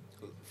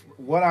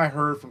what I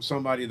heard from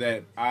somebody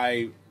that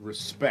I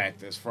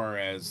respect as far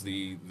as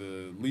the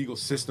legal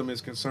system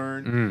is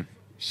concerned,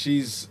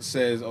 she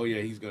says, "Oh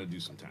yeah, he's gonna do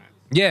some time."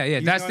 Yeah,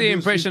 that's the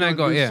impression I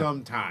got. Yeah,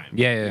 some time.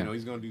 Yeah.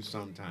 He's gonna do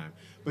some time,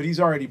 but he's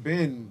already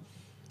been.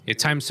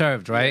 Time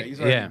served, right? Yeah,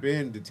 he's already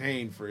been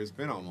detained for. It's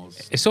been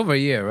almost. It's over a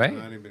year, right?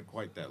 It ain't been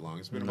quite that long.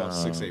 It's been about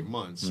 6-8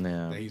 months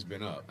that he's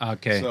been up.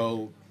 Okay.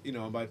 So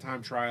by the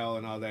time trial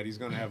and all that, he's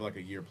gonna have like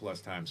a year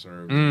plus time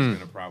served. He's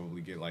gonna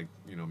probably get like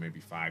maybe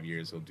 5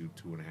 years. He'll do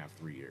 2.5,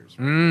 3 years.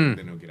 Right?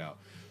 Then he'll get out.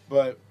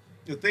 But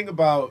the thing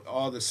about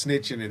all the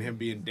snitching and him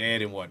being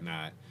dead and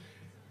whatnot,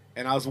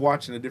 and I was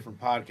watching a different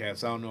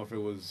podcast. I don't know if it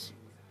was,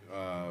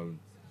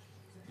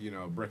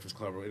 Breakfast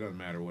Club. It doesn't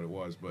matter what it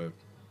was, but.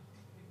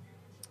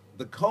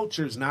 The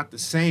culture is not the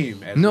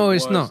same as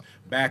it's not.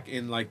 Back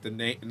in like the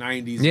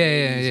 90s.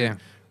 Yeah.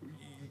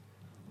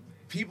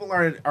 People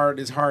aren't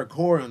as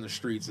hardcore on the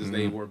streets as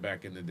they were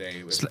back in the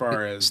day. As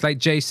far as it's like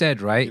Jay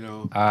said, right?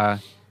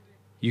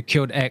 You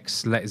killed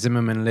X, let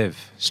Zimmerman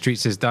live.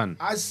 Streets is done.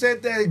 I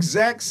said that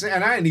exact same,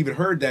 and I hadn't even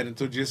heard that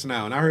until just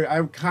now. And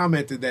I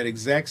commented that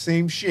exact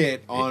same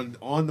shit on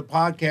the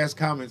podcast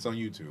comments on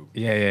YouTube.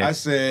 Yeah. I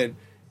said,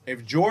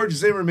 if George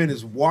Zimmerman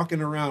is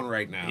walking around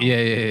right now,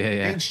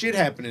 ain't shit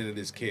happening to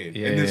this kid.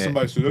 And then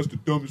somebody said, that's the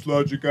dumbest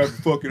logic I've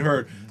fucking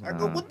heard. I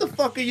go, what the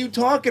fuck are you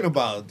talking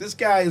about? This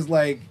guy is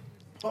like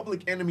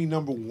public enemy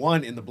number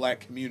 1 in the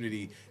black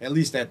community, at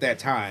least at that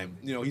time.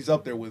 He's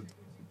up there with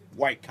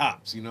white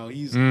cops.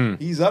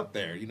 He's up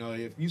there.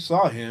 If you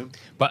saw him.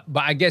 But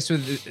I guess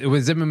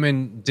with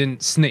Zimmerman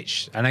didn't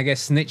snitch. And I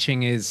guess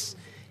snitching is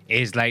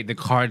like the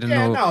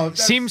cardinal.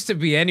 Seems to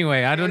be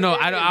anyway. I don't know.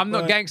 I'm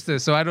not gangster,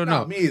 so I don't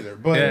know. Me either.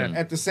 But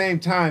at the same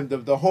time,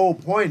 the whole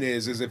point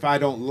is if I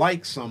don't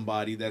like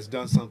somebody that's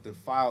done something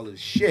foul as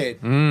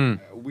shit,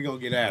 we gonna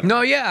get at them.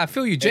 No, I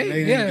feel you, Jay. And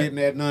they ain't getting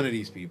at none of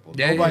these people.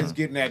 Nobody's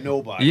getting at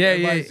nobody.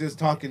 Everybody's just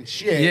talking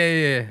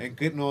shit. And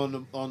getting on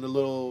the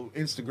little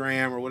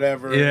Instagram or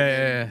whatever.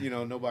 And,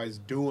 nobody's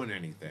doing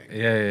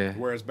anything.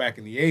 Whereas back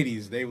in the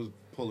 80s, they was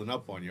pulling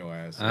up on your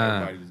ass. And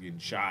everybody was getting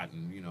shot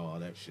and all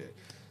that shit.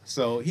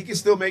 So he can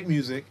still make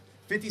music.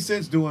 50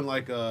 Cent's doing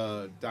like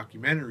a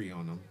documentary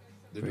on him.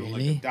 They're doing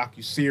like a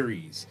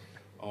docu-series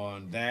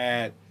on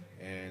that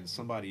and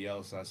somebody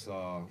else I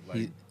saw.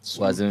 Like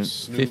wasn't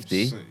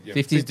 50.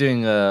 50's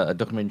doing a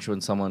documentary on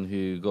someone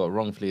who got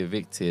wrongfully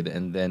evicted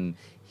and then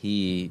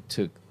he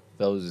took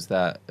those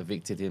that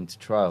evicted him to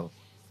trial.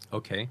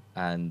 Okay.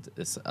 And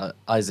it's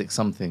Isaac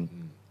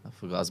something. I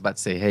forgot. I was about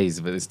to say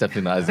Hayes, but it's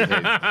definitely not Isaac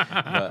Hayes.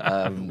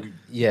 But,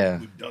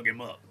 we dug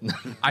him up.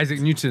 Isaac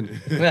Newton.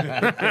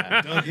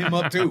 Dug him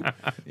up too.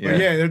 But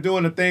they're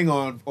doing a thing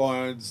on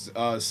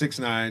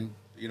 6ix9ine,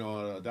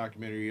 a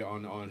documentary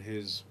on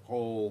his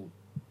whole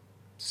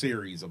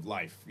series of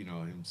life,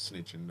 him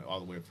snitching all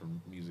the way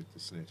from music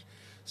to snitch.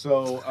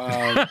 So,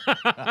 I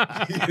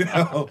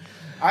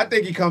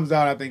think he comes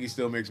out, I think he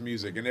still makes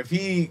music. And if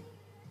he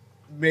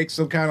makes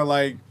some kind of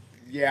like,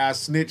 I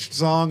snitched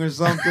song or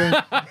something,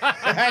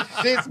 that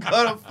shit's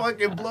gonna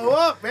fucking blow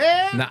up,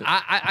 man. Nah,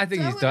 I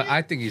think he's done.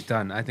 I think he's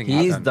done. I think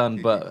he's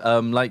done.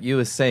 But like you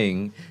were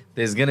saying,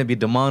 there's gonna be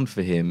demand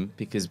for him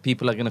because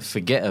people are gonna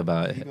forget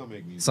about it.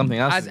 Something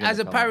else. As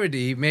a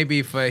parody,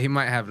 maybe he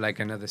might have like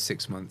another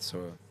 6 months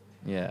or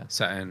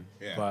something.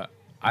 Yeah. But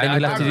Then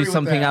you'll have to do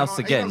something else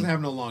again. He doesn't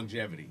have no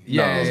longevity.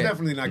 Yeah, he's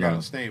definitely not got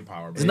no staying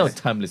power. There's no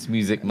timeless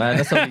music, man.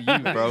 That's only you,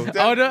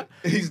 bro.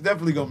 He's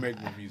definitely gonna make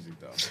more music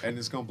though, and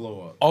it's gonna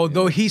blow up.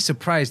 Although he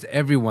surprised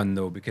everyone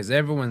though, because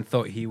everyone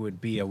thought he would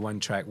be a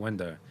one-track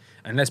wonder.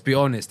 And let's be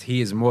honest, he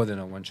is more than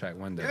a one-track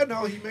wonder. Yeah,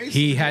 no, he made.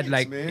 He had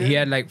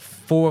like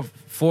four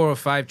or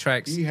five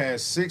tracks. He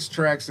has 6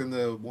 tracks in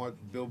the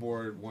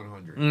Billboard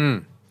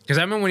 100. Because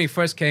I remember when he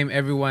first came, I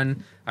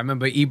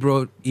remember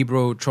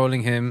Ebro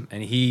trolling him,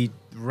 and he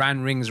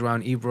ran rings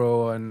around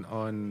Ebro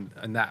in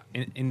that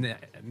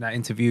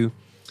interview.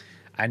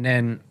 And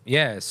then,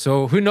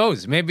 so who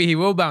knows? Maybe he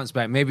will bounce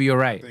back. Maybe you're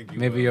right.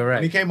 Maybe you're right.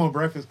 When he came on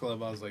Breakfast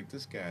Club, I was like,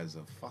 this guy's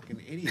a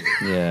fucking idiot.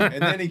 Yeah.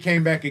 And then he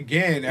came back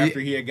again after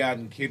he had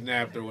gotten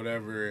kidnapped or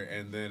whatever.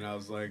 And then I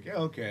was like, yeah,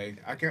 okay.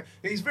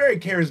 He's very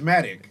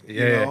charismatic. You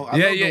know? I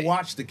love to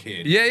watch the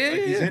kid.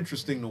 He's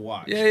interesting to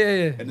watch.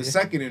 Yeah. And the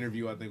second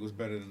interview, I think, was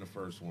better than the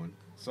first one.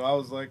 So I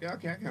was like,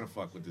 okay, I kind of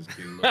fuck with this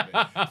kid a little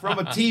bit. From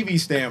a TV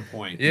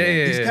standpoint.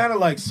 He's kind of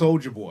like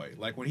Soulja Boy.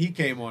 Like when he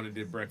came on and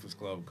did Breakfast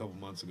Club a couple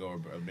months ago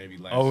or maybe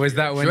last year. Oh, was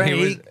that when he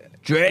was...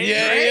 Drake?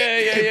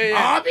 Yeah.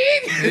 Bobby?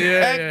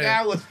 That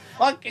guy was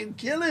fucking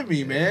killing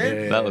me,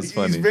 man. That was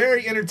funny. He's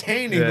very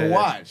entertaining to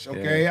watch,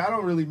 okay? I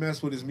don't really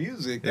mess with his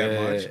music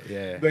that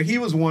much. But he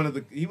was one of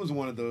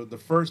the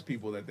first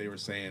people that they were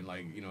saying,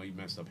 like, you know, he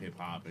messed up hip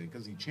hop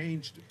because he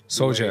changed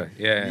Soulja,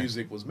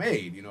 music was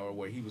made, you know, or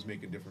where he was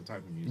making different type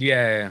of music.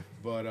 Yeah.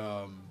 But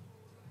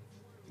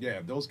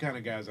those kind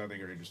of guys I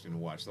think are interesting to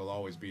watch. They'll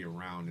always be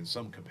around in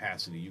some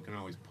capacity. You can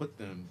always put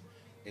them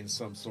in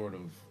some sort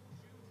of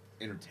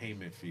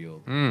entertainment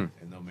field and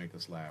they'll make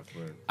us laugh.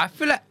 But I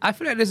feel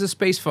like there's a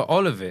space for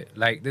all of it.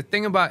 Like the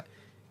thing about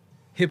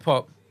hip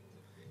hop,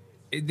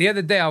 the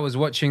other day I was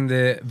watching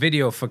the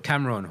video for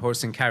Cameron,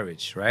 Horse and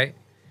Carriage, right?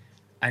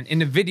 And in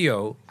the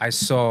video I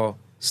saw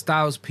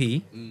Styles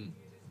P,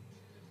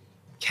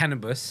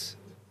 Cannabis,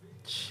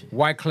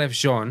 Wyclef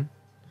Jean.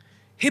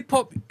 Hip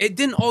hop, it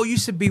didn't all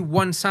used to be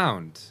one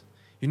sound.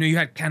 You know, you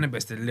had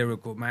Cannabis, the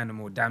lyrical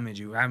manimal, damage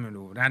you,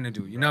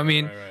 Amadou, you know what I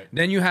mean? Right.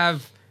 Then you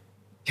have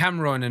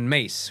Cameron and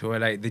Mace, who are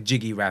like the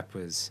jiggy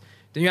rappers.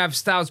 Then you have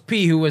Styles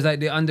P, who was like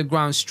the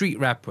underground street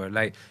rapper.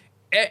 Like,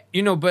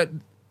 you know, but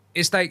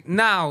it's like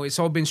now it's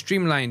all been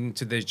streamlined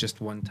into there's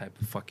just one type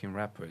of fucking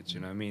rapper. Do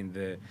you know what I mean?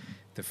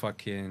 The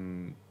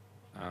fucking,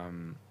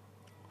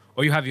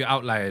 or you have your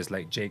outliers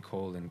like J.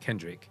 Cole and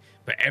Kendrick,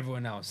 but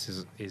everyone else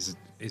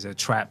is a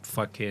trap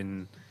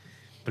fucking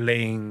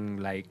bling,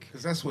 like,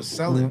 because that's what's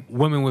selling.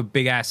 Women with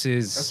big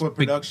asses. That's what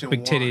production big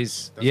wants.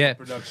 titties. That's what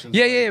production's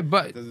yeah.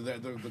 But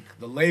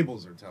the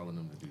labels are telling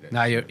them to do that.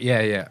 now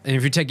yeah. And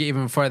if you take it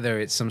even further,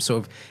 it's some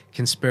sort of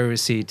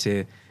conspiracy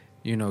to,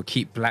 you know,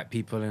 keep black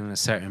people in a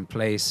certain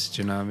place.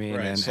 Do you know what I mean?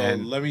 Right. And, So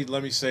and let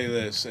me say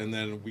this, and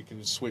then we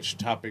can switch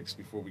topics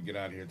before we get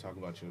out of here and talk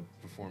about your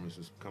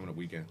performances coming up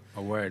weekend.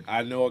 a word.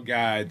 I know a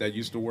guy that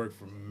used to work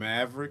for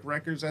Maverick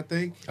Records, I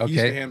think. He used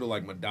Okay. to handle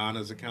like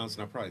Madonna's accounts,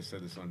 and I probably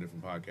said this on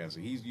different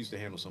podcasts. He used to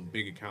handle some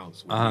big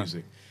accounts with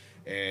music.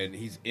 And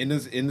he's in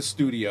the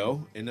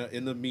studio, in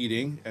the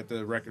meeting at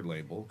the record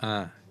label.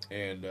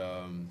 And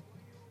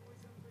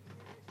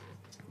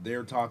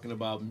they're talking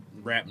about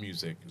rap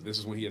music. This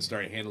is when he had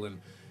started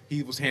handling.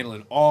 He was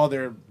handling all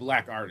their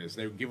black artists.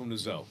 They would give him to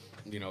Zoe,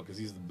 you know, because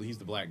he's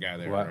the black guy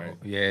there, Wow. right?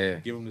 Yeah.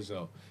 Give him to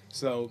Zoe.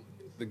 So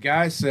the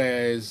guy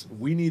says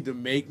we need to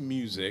make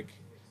music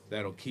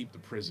that'll keep the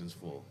prisons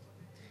full.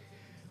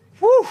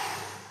 Woo.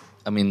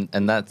 I mean,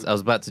 and that's, I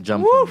was about to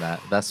jump on that.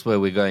 That's where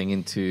we're going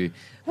into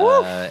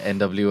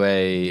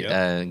NWA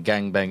and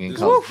gangbanging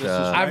culture.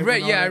 I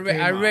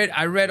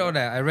read all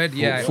that. I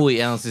read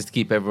 40 ounces to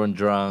keep everyone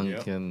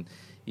drunk, and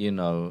you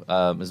know,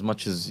 as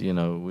much as you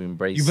know, we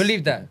embrace. You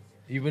believe that?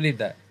 You believe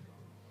that?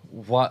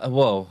 What?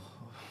 Well,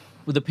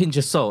 with a pinch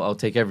of salt, I'll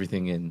take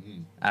everything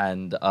in,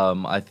 and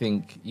I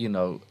think you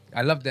know,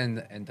 I love the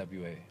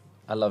NWA.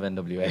 I love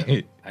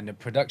NWA, and the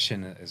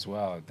production as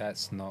well.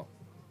 That's not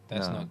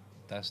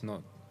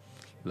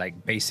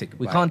like basic.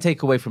 We can't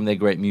take away from their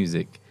great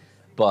music,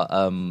 but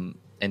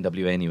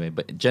NWA anyway.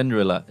 But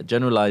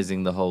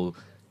generalizing the whole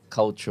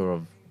culture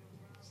of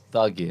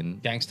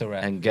thugging, gangster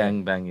rap, and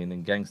gang banging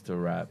and gangster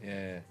rap.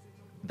 Yeah,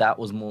 that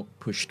was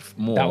pushed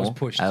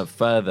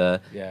further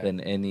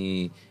than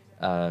any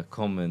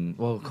Common.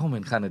 Well,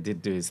 Common kind of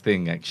did do his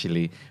thing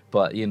actually,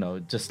 but you know,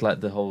 just like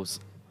the whole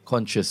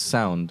conscious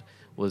sound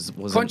was.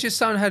 Conscious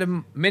sound had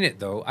a minute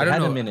though. I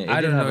don't know.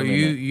 I don't know.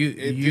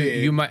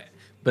 You might,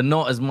 but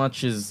not as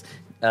much as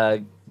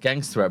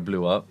gangster rap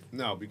blew up.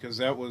 No, because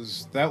that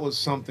was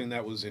something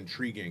that was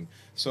intriguing.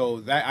 So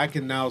that I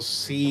can now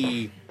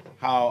see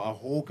how a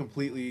whole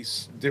completely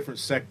different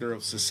sector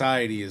of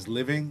society is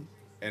living,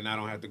 and I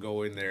don't have to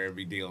go in there and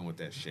be dealing with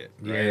that shit.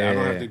 Right? Yeah. I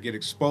don't have to get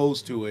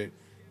exposed to it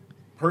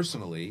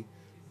personally,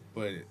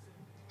 but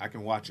I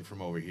can watch it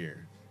from over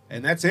here.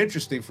 And that's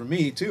interesting for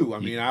me too. I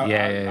mean,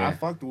 I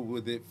fucked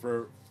with it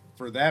for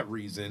that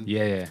reason.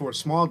 To a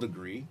small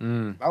degree.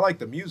 I like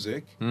the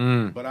music,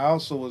 but I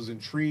also was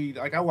intrigued.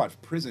 Like I watch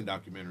prison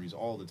documentaries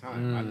all the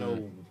time. I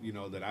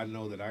know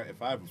that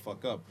if I ever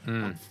fuck up,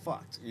 I'm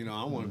fucked. You know,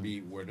 I want to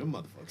be where them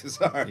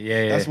motherfuckers are.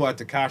 That's why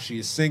Tekashi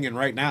is singing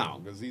right now,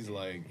 because he's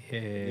like, he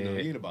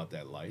ain't about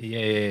that life.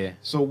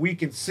 So we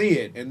can see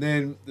it. And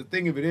then the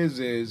thing of it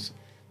is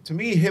to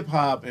me, hip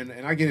hop, and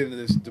I get into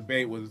this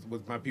debate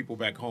with my people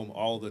back home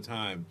all the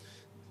time.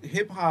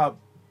 Hip hop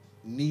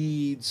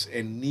needs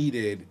and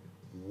needed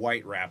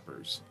white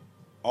rappers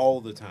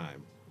all the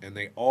time, and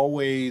they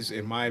always,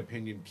 in my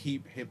opinion,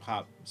 keep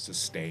hip-hop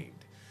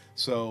sustained.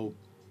 So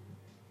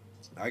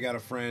I got a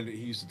friend, he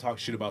used to talk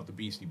shit about the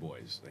Beastie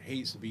Boys. He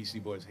hates the Beastie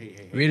Boys.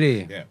 Hey.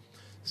 Really? Yeah.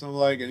 So I'm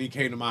like, and he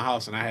came to my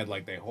house, and I had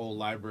like that whole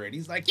library. And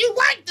he's like, "You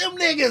like them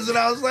niggas?" And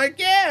I was like,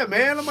 "Yeah,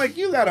 man." I'm like,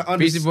 "You gotta understand."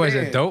 Beastie Boys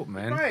are dope,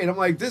 man. Right. I'm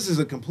like, this is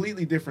a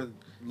completely different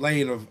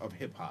lane of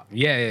hip hop.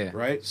 Yeah.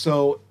 Right.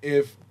 So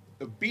if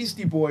the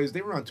Beastie Boys,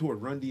 they were on tour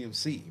with Run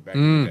DMC back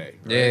in the day.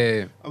 Right?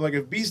 Yeah. I'm like,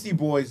 if Beastie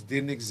Boys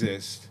didn't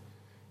exist,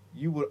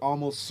 you would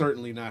almost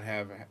certainly not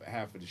have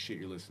half of the shit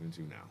you're listening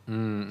to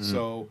now.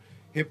 So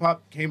hip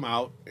hop came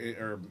out,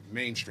 or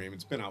mainstream.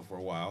 It's been out for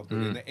a while, but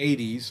in the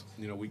 '80s,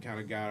 we kind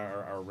of got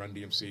our Run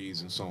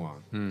DMCs and so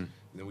on.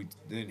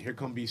 Then here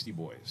come Beastie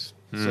Boys.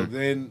 So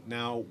then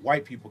now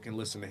white people can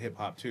listen to hip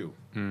hop too,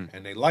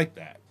 and they like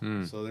that.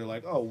 So they're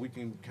like, oh, we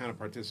can kind of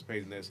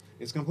participate in this.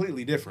 It's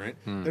completely different.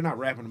 They're not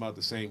rapping about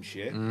the same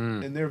shit,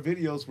 and their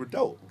videos were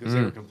dope because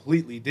they were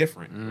completely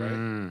different,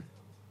 right?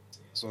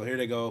 So here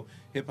they go,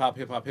 hip hop,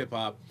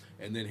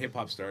 and then hip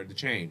hop started to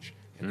change.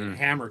 And then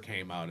Hammer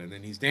came out, and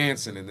then he's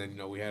dancing, and then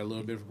we had a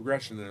little bit of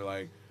progression. And they're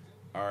like,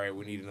 all right,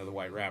 we need another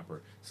white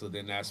rapper. So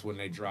then that's when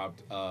they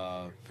dropped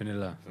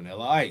Vanilla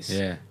Ice.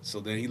 Yeah. So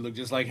then he looked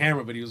just like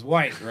Hammer, but he was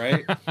white,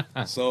 right?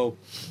 So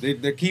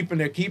they're keeping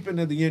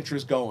the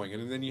interest going,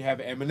 and then you have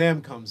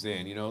Eminem comes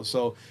in,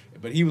 So,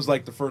 but he was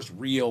like the first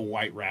real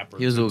white rapper.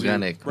 He was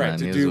organic, right? man.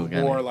 To He do was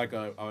organic. more like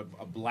a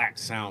black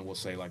sound, we'll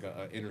say, like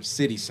a inner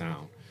city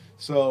sound.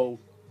 So.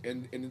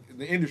 And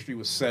the industry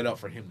was set up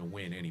for him to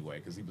win anyway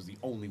because he was the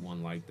only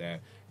one like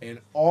that. And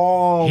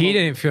he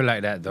didn't feel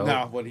like that though.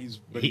 No, but he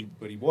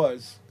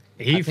was.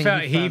 He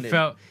felt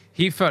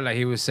like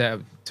he was set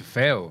up to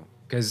fail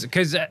because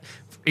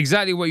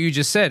exactly what you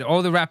just said.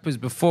 All the rappers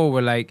before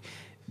were like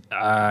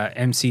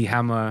MC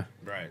Hammer,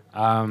 right?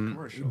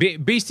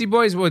 Beastie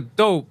Boys were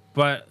dope,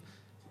 but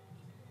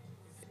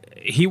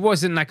he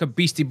wasn't like a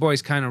Beastie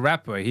Boys kind of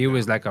rapper. He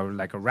was like a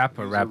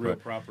rapper. A real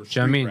proper Do you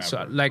know what I mean? rapper,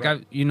 So like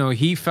right.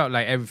 he felt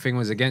like everything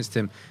was against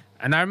him.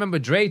 And I remember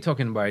Dre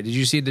talking about it. Did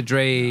you see the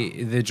Dre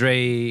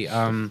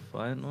Fine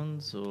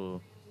ones or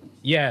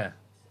yeah.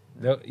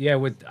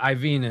 With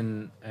Iveen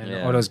and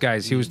all those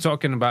guys. He was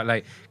talking about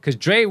like cuz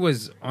Dre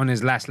was on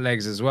his last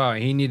legs as well.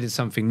 And he needed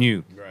something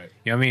new. Right.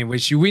 You know what I mean?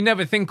 Which we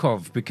never think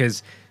of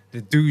because the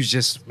dude's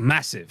just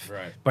massive.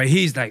 Right. But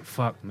he's like,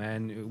 fuck,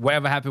 man.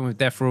 Whatever happened with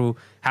Death Row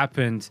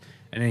happened.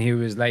 And then he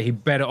was like, he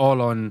bet it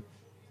all on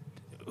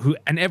who.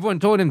 And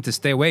everyone told him to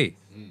stay away.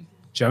 Do you know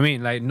what I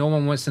mean? Like, no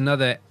one wants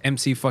another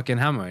MC fucking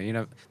Hammer,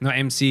 Not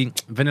MC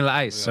Vanilla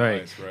Ice,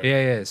 sorry. Ice, right.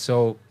 Yeah.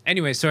 So,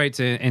 anyway, sorry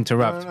to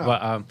interrupt. No.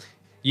 But,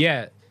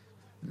 yeah.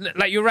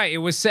 Like, you're right. It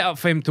was set up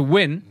for him to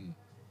win.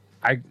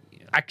 I'd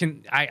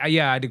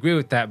agree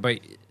with that. But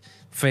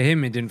for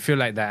him, it didn't feel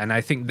like that. And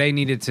I think they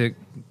needed to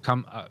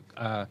come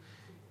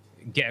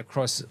get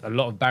across a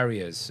lot of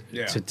barriers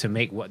to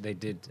make what they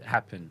did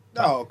happen.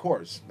 No, of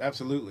course,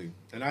 absolutely.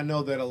 And I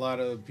know that a lot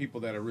of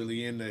people that are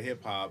really into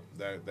hip hop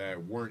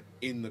that weren't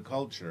in the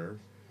culture,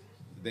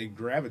 they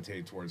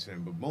gravitate towards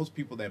him. But most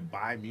people that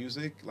buy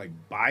music, like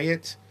buy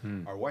it,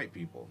 are white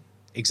people.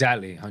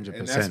 Exactly, 100%.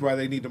 And that's why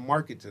they need to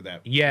market to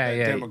that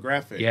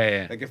demographic.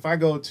 Yeah. Like if I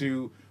go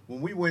to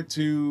when we went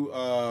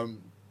to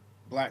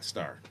Black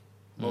Star,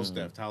 Mos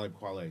Def, Talib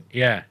Kweli.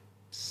 Yeah.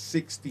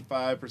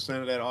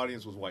 65% of that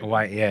audience was white.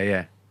 White,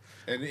 yeah.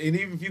 And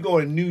even if you go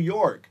to New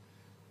York,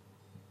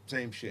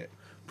 same shit.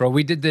 Bro,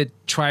 we did the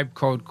Tribe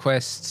Called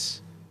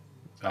Quests.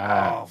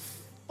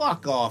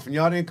 Fuck off. And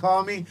y'all didn't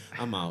call me?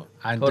 I'm out.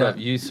 And, hold up,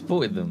 you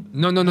supported them?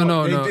 No.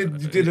 They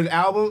did an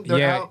album?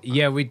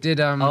 Yeah, we did.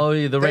 The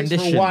Thanks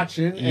rendition. for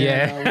watching.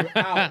 Yeah.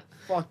 We're out.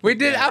 Fuck We you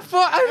did. guys.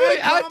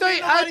 I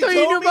thought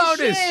you knew about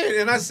this.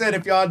 And I said,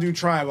 if y'all do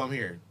Tribe, I'm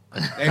here.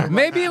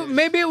 Maybe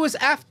it was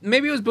after.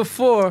 Maybe it was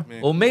before.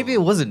 Man, Or maybe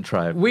it wasn't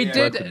Tribe. We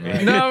Yeah. did.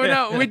 Right.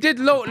 No. We did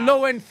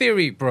low end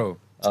theory, bro.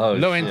 Oh,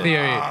 Low end shit.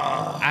 theory.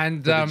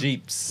 And The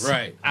Jeeps.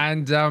 Right.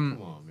 And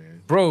Come on,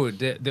 man. bro,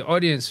 the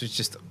audience was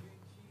just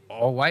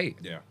all white.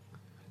 Yeah.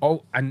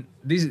 Oh, and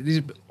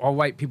these all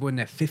white people in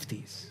their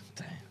 50s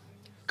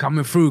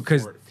coming through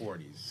because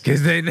 40s.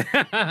 they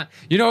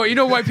you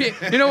know white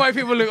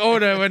people look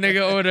older when they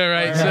get older,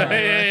 right? So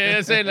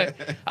yeah. So like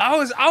I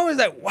was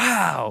like,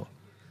 wow.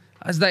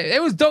 I was like,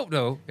 it was dope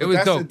though. It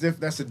was dope.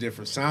 That's a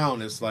different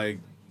sound. It's like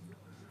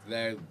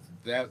that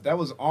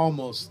was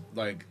almost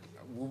like,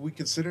 would we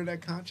consider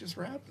that conscious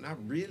rap? Not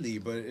really,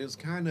 but it was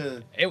kind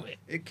of.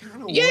 It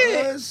kind of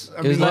was.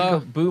 It was like a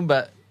boom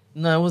bap.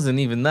 No, it wasn't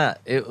even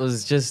that. It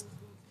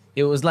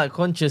was like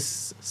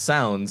conscious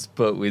sounds,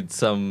 but with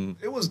some.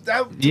 It was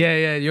that.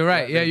 Yeah, you're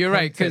right. Yeah, you're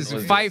right. Because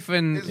Fife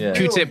and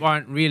Q-Tip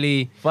aren't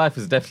really. Fife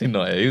is definitely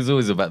not it. He was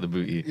always about the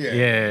booty.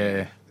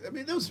 Yeah. I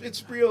mean,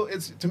 it's real.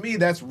 To me,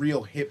 that's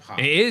real hip hop.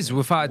 It is,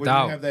 without a when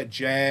doubt. You have that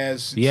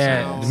jazz.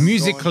 Yeah, sound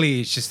musically,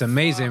 going. it's just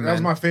amazing, man. That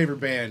was my favorite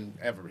band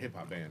ever, hip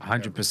hop band.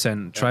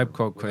 100%. Tribe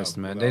Called Quest,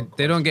 man.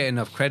 They don't get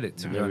enough credit,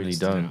 to be They really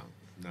honest. don't.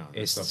 No,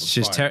 It's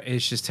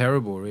just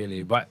terrible,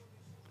 really. But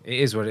it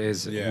is what it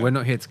is. Yeah. We're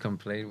not here to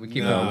complain. We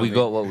keep No, it We moving.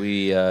 got what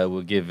we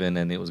were given,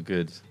 and it was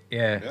good.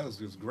 Yeah. It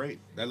was great.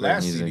 That Great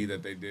last music. CD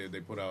that they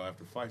put out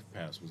after Fife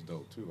Pass was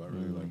dope too. I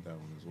really like that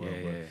one as well.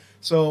 Yeah.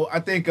 So I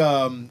think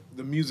the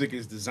music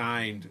is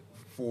designed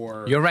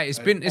for. You're right. It's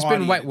been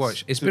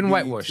whitewashed. It's been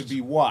whitewashed to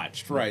be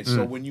watched, right?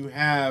 So when you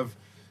have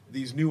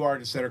these new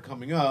artists that are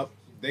coming up,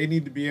 they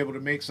need to be able to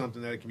make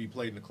something that can be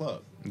played in the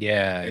club.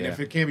 Yeah. And if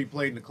it can't be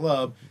played in the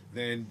club,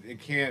 then it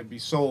can't be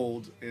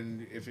sold.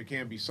 And if it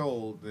can't be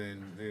sold,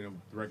 then the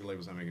record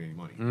label's not making any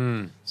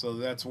money. So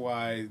that's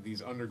why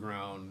these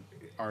underground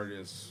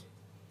artists,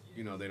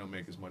 they don't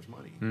make as much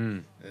money.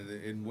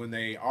 And when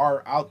they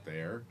are out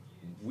there,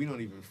 we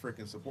don't even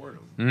freaking support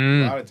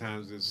them. A lot of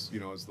times it's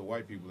the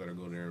white people that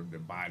go there,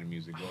 that buy the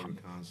music, go to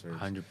the concerts.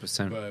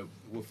 100%. But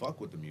we'll fuck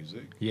with the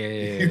music.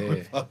 Yeah.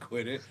 We'll fuck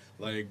with it.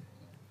 Like,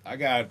 I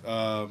got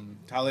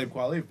Talib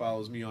Kweli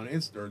follows me on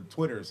Insta or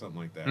Twitter or something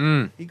like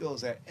that. He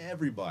goes at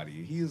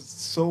everybody. He is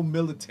so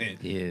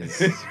militant. He is.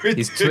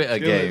 His Twitter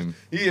game.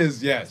 He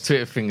is, yes.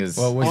 Twitter fingers.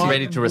 He's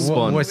ready to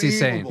respond. What's he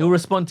saying? He'll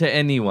respond to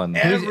anyone.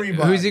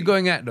 Everybody. Who's he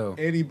going at though?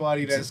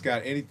 Anybody that's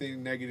got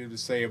anything negative to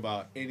say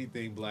about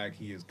anything black,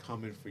 he is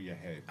coming for your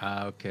head.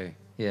 Okay.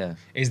 Yeah.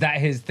 Is that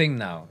his thing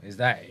now? Is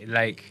that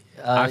like?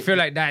 I feel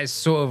like that is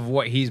sort of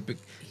what he's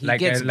like.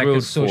 Gets like a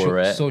for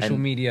it, social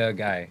media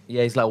guy.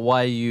 Yeah, he's like,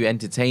 why are you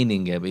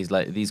entertaining it? But he's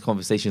like, these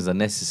conversations are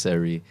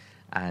necessary,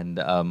 and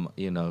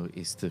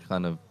it's to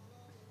kind of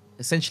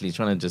essentially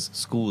trying to just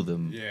school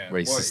them.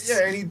 Racists.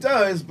 Well, and he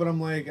does. But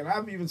I'm like, and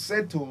I've even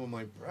said to him, I'm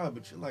like, bro,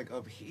 but you're like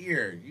up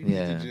here. You need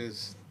to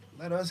just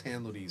let us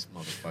handle these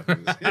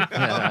motherfuckers.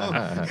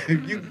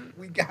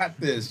 We got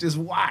this. Just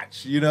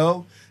watch.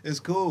 It's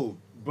cool.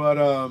 But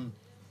but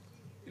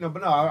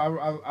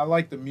no, I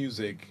like the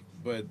music,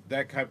 but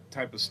that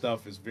type of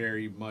stuff is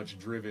very much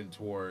driven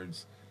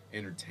towards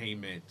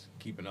entertainment,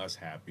 keeping us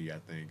happy, I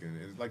think. And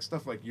it's like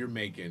stuff like you're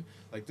making,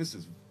 like this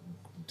is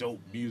dope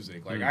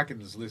music. Like I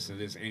can just listen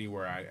to this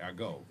anywhere I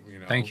go,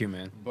 Thank you,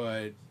 man.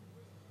 But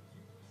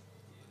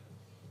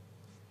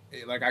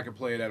like I could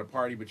play it at a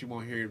party, but you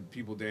won't hear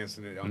people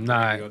dancing it on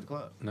the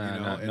club.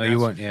 No, you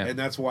won't, yeah. And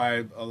that's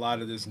why a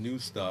lot of this new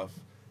stuff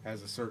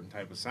has a certain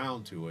type of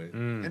sound to it,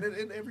 and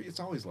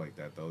it's always like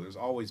that though. There's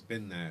always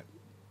been that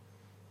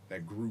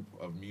group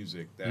of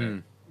music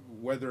that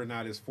whether or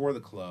not it's for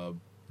the club,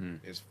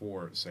 it's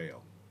for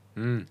sale,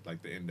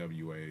 like the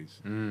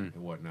NWAs and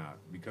whatnot.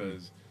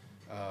 Because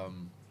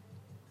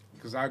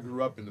I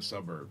grew up in the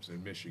suburbs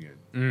in Michigan,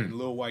 and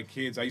little white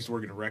kids. I used to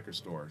work in a record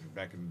store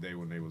back in the day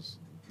when that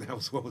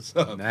was what was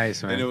up.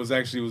 Nice, man. And it was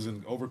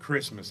over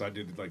Christmas. I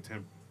did it like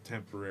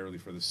temporarily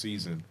for the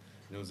season.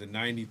 It was in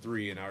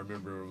 '93, and I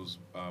remember it was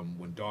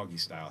when Doggy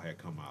Style had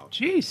come out.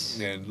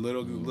 Jeez. And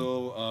little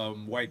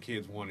white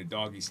kids wanted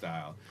Doggy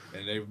Style,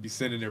 and they would be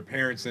sending their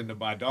parents in to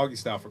buy Doggy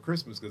Style for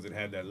Christmas because it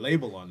had that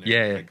label on there.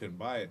 Yeah. They couldn't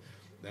buy it.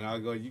 Then I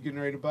would go, "You getting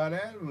ready to buy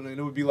that?" And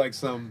it would be like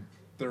some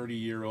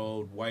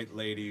 30-year-old white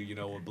lady,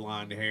 with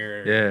blonde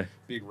hair,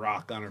 big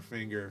rock on her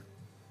finger.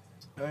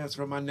 Oh, it's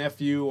for my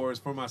nephew, or it's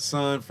for my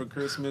son for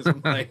Christmas.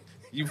 I'm like,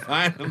 you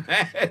find them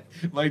at?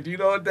 Like, do you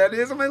know what that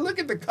is? I'm like, look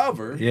at the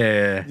cover.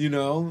 Yeah.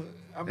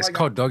 It's like,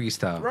 called Doggy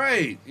Style.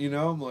 Right.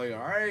 I'm like, all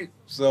right.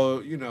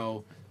 So,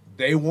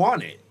 they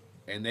want it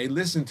and they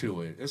listen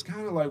to it. It's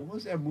kind of like,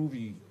 what's that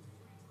movie?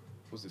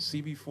 Was it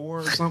CB4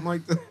 or something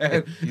like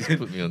that? You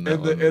put me on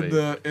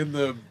that and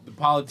the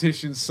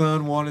politician's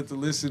son wanted to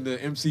listen to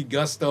MC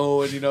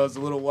Gusto, and, it's a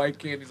little white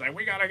kid. He's like,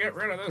 we got to get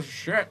rid of this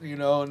shit,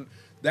 and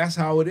that's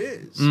how it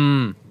is.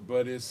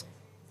 But it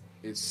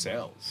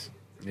sells.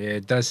 Yeah,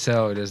 it does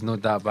sell. There's no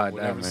doubt about that,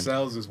 man. Whatever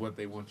sells is what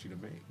they want you to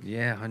make.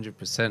 Yeah,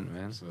 100%,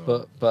 man.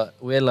 So. But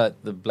we're like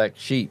the black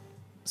sheep.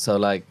 So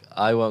like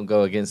I won't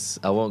go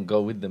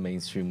with the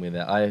mainstream with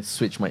it. I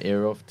switch my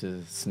ear off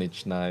to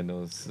Snitch 9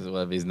 or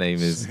whatever his name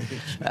is.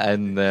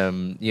 And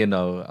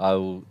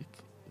I'll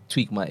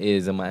tweak my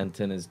ears and my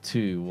antennas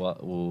to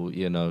what will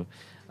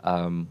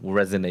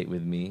resonate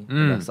with me.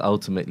 And that's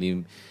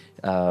ultimately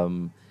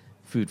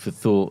food for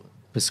thought.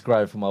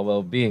 Prescribed for my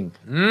well-being.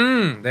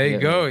 There you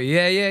go.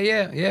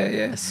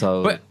 Yeah.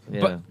 So,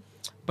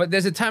 but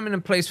there's a time and a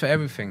place for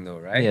everything, though,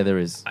 right? Yeah, there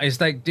is.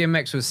 It's like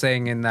DMX was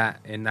saying in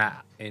that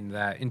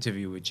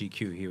interview with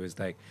GQ. He was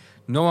like,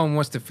 no one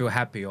wants to feel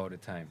happy all the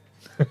time.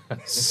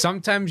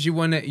 Sometimes you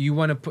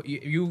wanna put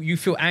you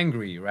feel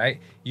angry, right?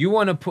 You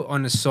wanna put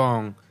on a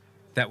song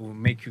that will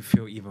make you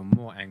feel even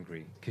more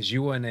angry because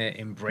you wanna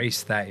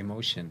embrace that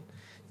emotion.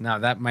 Now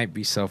that might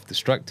be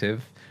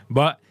self-destructive,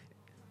 but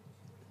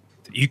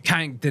you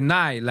can't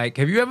deny, like,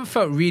 have you ever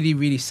felt really,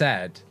 really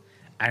sad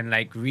and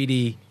like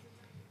really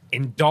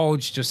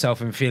indulged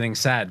yourself in feeling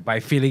sad by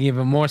feeling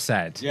even more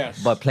sad?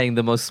 Yes. By playing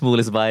the most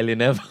smallest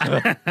violin ever.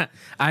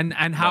 and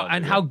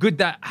how good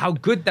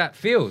that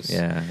feels.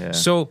 Yeah.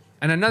 So,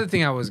 and another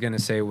thing I was gonna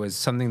say was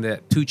something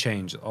that 2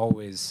 Chainz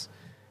always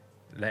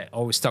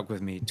stuck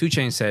with me. 2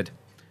 Chainz said,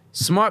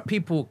 smart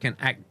people can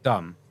act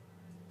dumb,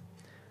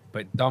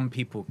 but dumb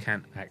people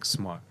can't act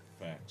smart.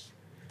 Facts.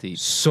 Deep.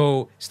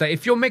 So it's like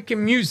if you're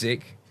making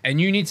music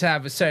and you need to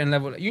have a certain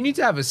level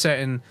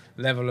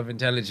of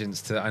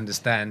intelligence to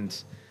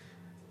understand,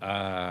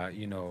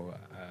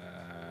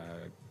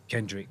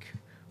 Kendrick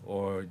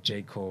or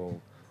J.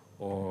 Cole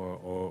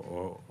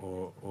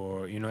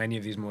or any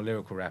of these more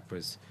lyrical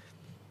rappers.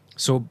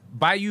 So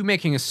by you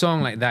making a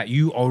song like that,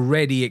 you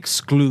already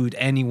exclude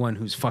anyone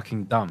who's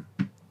fucking dumb.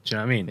 Do you know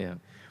what I mean? Yeah.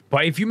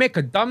 But if you make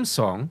a dumb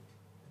song,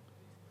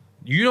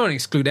 you don't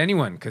exclude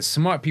anyone because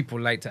smart people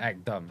like to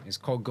act dumb. It's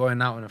called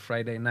going out on a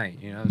Friday night.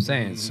 You know what I'm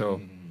saying? So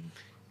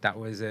that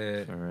was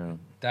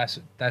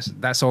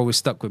that's always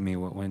stuck with me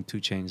when 2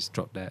 Chainz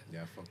dropped that.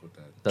 Yeah, I fuck with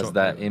that. Does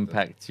that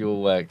impact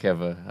your work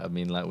ever? I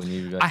mean, like when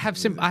you guys I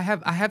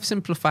have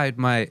simplified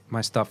my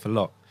stuff a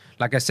lot.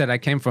 Like I said, I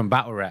came from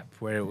battle rap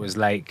where it was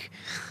like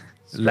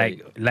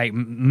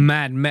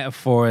mad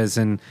metaphors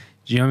and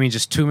you know what I mean,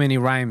 just too many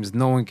rhymes.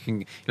 No one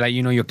can like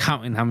you're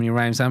counting how many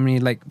rhymes, how many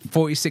like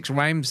 46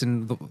 rhymes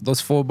in those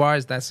 4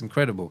 bars. That's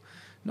incredible.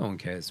 No one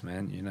cares,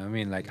 man. You know what I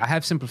mean? Like I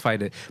have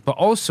simplified it, but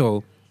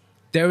also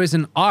there is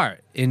an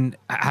art in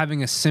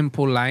having a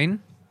simple line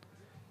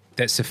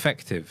that's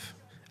effective,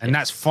 and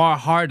that's far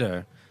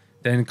harder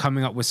than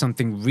coming up with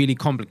something really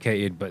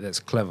complicated but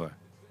that's clever.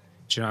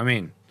 Do you know what I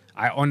mean?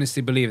 I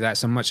honestly believe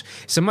it's a much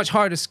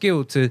harder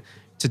skill to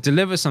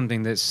deliver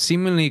something that's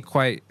seemingly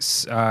quite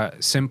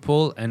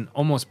simple and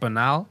almost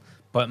banal,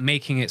 but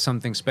making it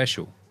something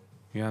special.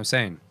 You know what I'm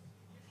saying?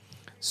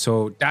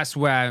 So that's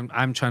where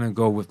I'm trying to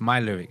go with my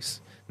lyrics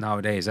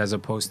nowadays, as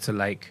opposed to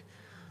like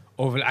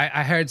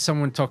I heard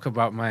someone talk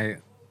about my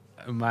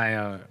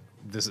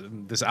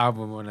this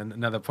album on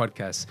another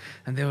podcast,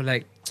 and they were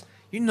like,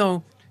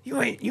 you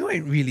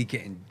ain't really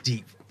getting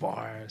deep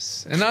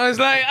bars. And I was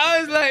like,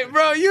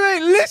 bro, you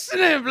ain't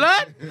listening,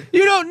 blood.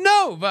 You don't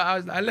know.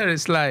 But I let it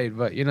slide.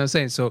 But you know what I'm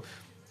saying? So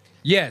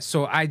yeah,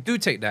 so I do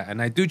take that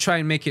and I do try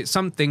and make it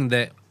something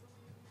that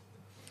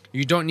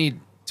you don't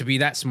need to be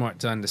that smart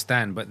to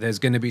understand, but there's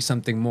gonna be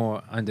something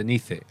more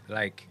underneath it.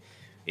 Like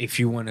if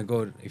you wanna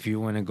go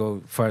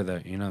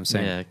further, you know what I'm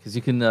saying? Yeah, because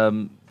you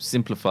can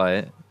simplify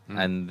it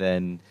and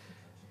then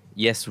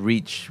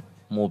reach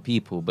more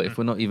people, but if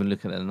we're not even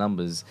looking at the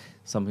numbers,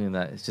 something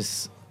that is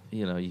just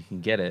you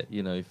can get it.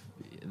 If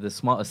the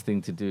smartest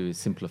thing to do is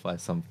simplify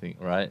something,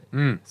 right?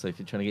 So if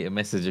you're trying to get a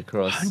message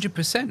across,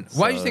 100%.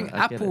 Why do you think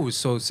Apple is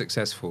so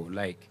successful?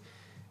 Like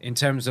in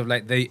terms of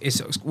like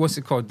what's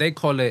it called? They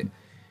call it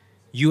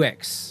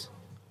UX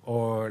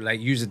or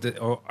like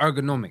or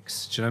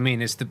ergonomics. Do you know what I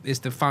mean? It's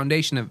the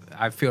foundation of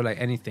I feel like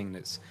anything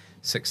that's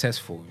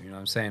successful. You know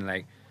what I'm saying?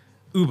 Like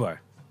Uber.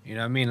 You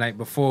know what I mean? Like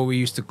before we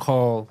used to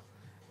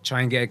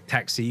try and get a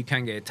taxi. You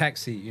can't get a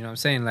taxi. You know what I'm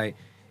saying? Like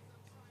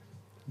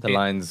the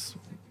line's,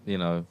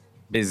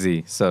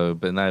 busy. So,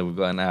 but now we've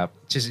got an app.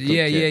 Just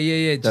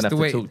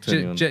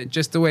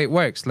Just the way it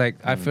works. Like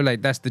I feel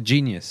like that's the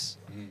genius.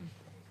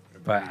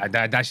 But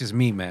that's just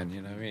me, man.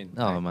 You know what I mean?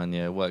 Oh man,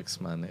 yeah, it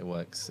works, man. It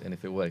works, and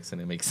if it works, then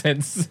it makes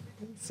sense.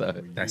 So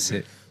that's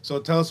it.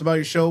 So tell us about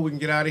your show. We can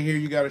get out of here.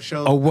 You got a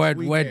show. Oh,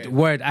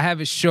 word. I have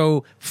a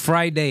show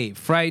Friday,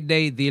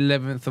 the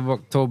 11th of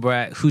October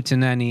at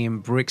Hootenanny in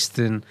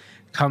Brixton.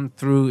 Come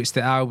through. It's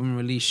the album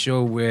release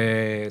show.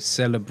 We're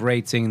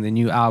celebrating the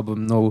new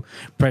album, No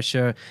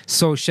Pressure.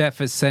 SoulChef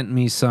has sent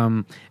me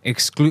some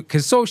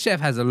because SoulChef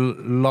has a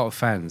lot of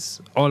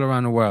fans all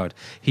around the world.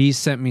 He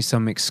sent me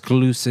some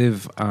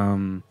exclusive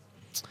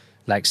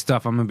like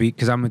stuff.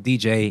 Because I'm a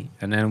DJ,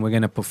 and then we're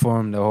gonna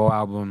perform the whole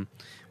album.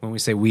 When we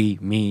say we,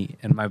 me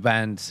and my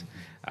band,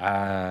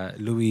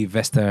 Louis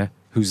Vester,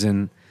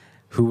 who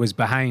was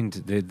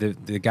behind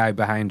the guy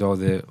behind all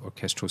the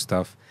orchestral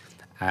stuff.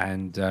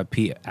 And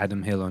Pete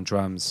Adam Hill on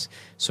drums.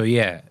 So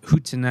yeah,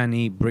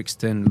 Hootenanny,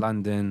 Brixton,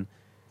 London,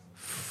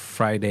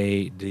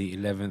 Friday the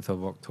 11th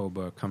of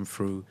October. Come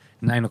through,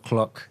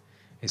 9:00.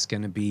 It's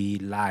gonna be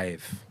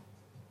live.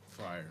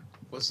 Fire.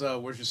 Where's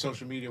your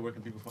social media? Where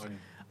can people find you?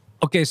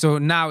 Okay, so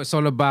now it's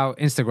all about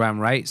Instagram,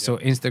 right? Yeah. So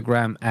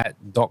Instagram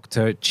at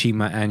Dr.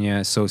 Chima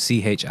Anya. So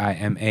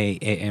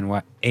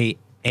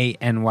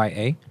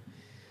ChimaAnya.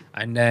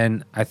 And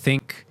then I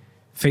think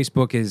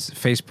Facebook.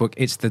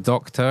 It's the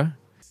Doctor.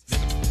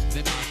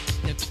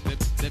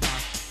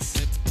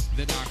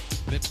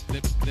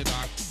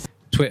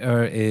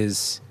 Twitter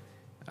is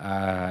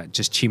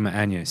just Chima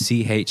Anya,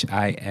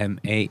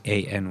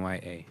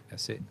 ChimaAnya.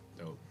 That's it.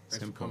 Dope.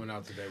 Thanks for coming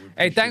out today.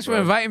 Hey, thanks for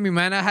inviting me,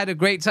 man. I had a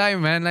great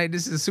time, man. Like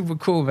this is super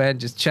cool, man.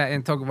 Just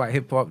chatting, talk about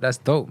hip hop. That's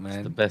dope, man.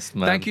 It's the best,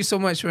 man. Thank you so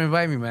much for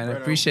inviting me, man. I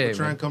appreciate it.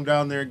 Try and come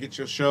down there and get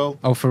your show.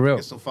 Oh, for real.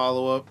 Get some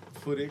follow-up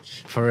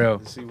footage. For real.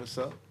 And see what's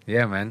up.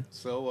 Yeah, man.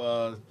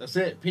 So that's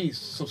it. Peace.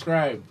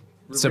 Subscribe.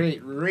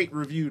 Rate,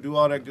 review, do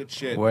all that good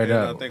shit. Word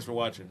up. Thanks for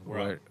watching.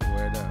 Word up.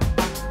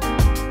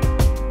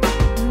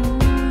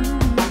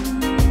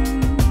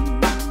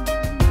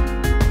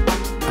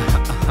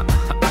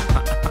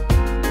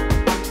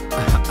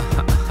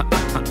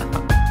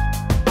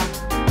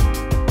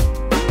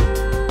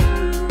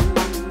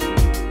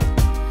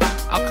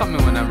 I'll come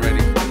in when I'm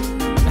ready.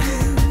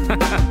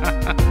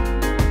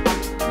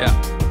 Yeah.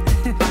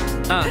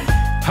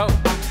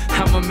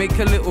 I'm a make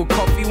a little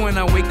coffee when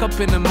I wake up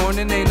in the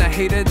morning. Ain't a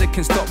hater that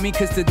can stop me,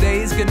 cause today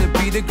is gonna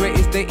be the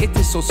greatest day. It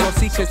is so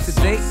saucy, cause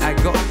today I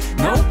got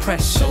no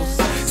pressure.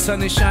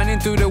 Sun is shining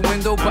through the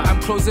window, but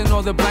I'm closing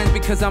all the blinds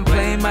because I'm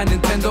playing my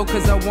Nintendo.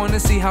 Cause I wanna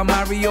see how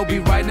Mario be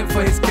riding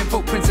for his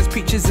kinfolk. Princess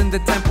Peach is in the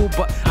temple,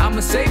 but I'm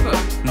a saver.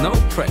 No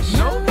pressure.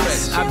 No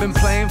pressure. I've been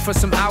playing for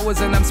some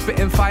hours and I'm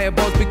spitting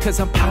fireballs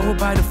because I'm powered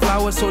by the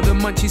flower. So the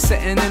munchie's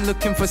setting in,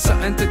 looking for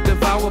something to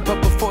devour.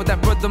 But before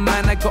that, brother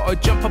man, I gotta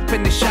jump up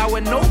in the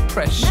shower. No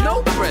pressure.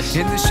 No pressure.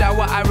 In the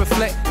shower, I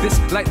reflect this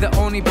like the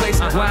only place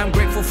where I'm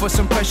grateful for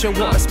some pressure.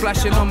 Water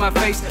splashing on my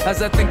face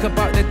as I think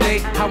about the day,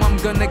 how I'm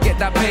gonna get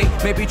that pay.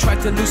 Maybe try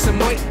to lose some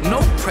weight.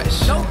 No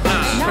pressure.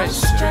 No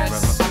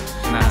stress.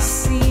 I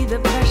see the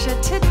pressure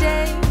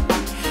today,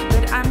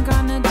 but I'm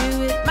gonna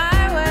do it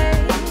my way.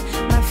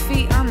 My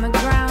feet on the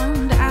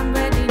ground, I'm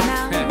ready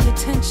now. The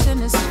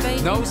tension is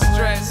fading. No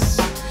stress.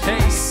 Hey.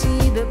 I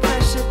see the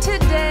pressure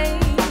today,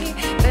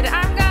 but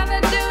I'm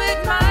gonna do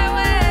it my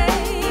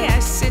way. I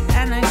sit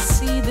and I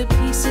see the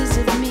pieces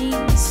of me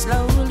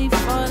slowly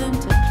fall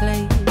into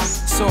place.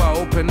 So I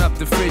open up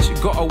the fridge,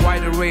 got a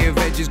wide array of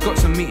veggies, got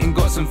some meat and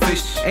got some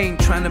fish.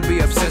 Ain't trying to be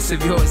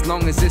obsessive, yo, as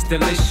long as it's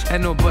delish.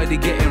 And nobody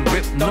getting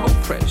ripped, no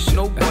pressure.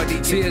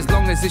 Nobody. See, as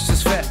long as it's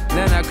just fat,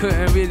 then I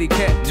couldn't really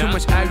care. Too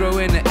much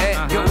aggro in the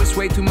air, yo, it's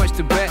way too much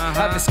to bet.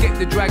 I've escaped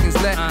the dragon's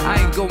lair,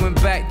 I ain't going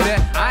back there.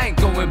 I ain't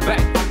going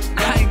back,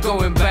 I ain't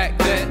going back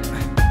there.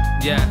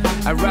 Yeah,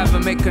 I'd rather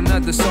make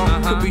another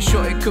song. Could be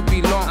short, it could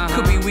be long.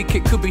 Could be weak,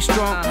 it could be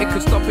strong. It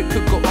could stop, it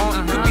could go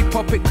on. Could be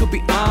pop, it could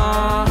be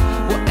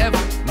whatever.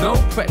 No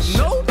pressure.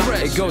 No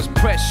pressure. It goes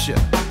pressure.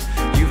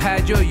 You've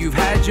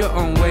had your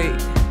own way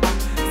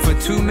for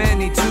too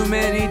many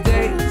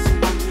days.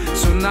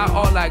 So now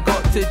all I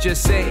got to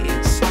just say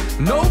is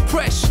no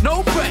pressure,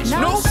 no pressure,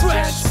 no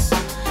pressure.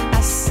 I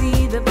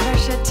see the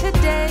pressure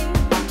today,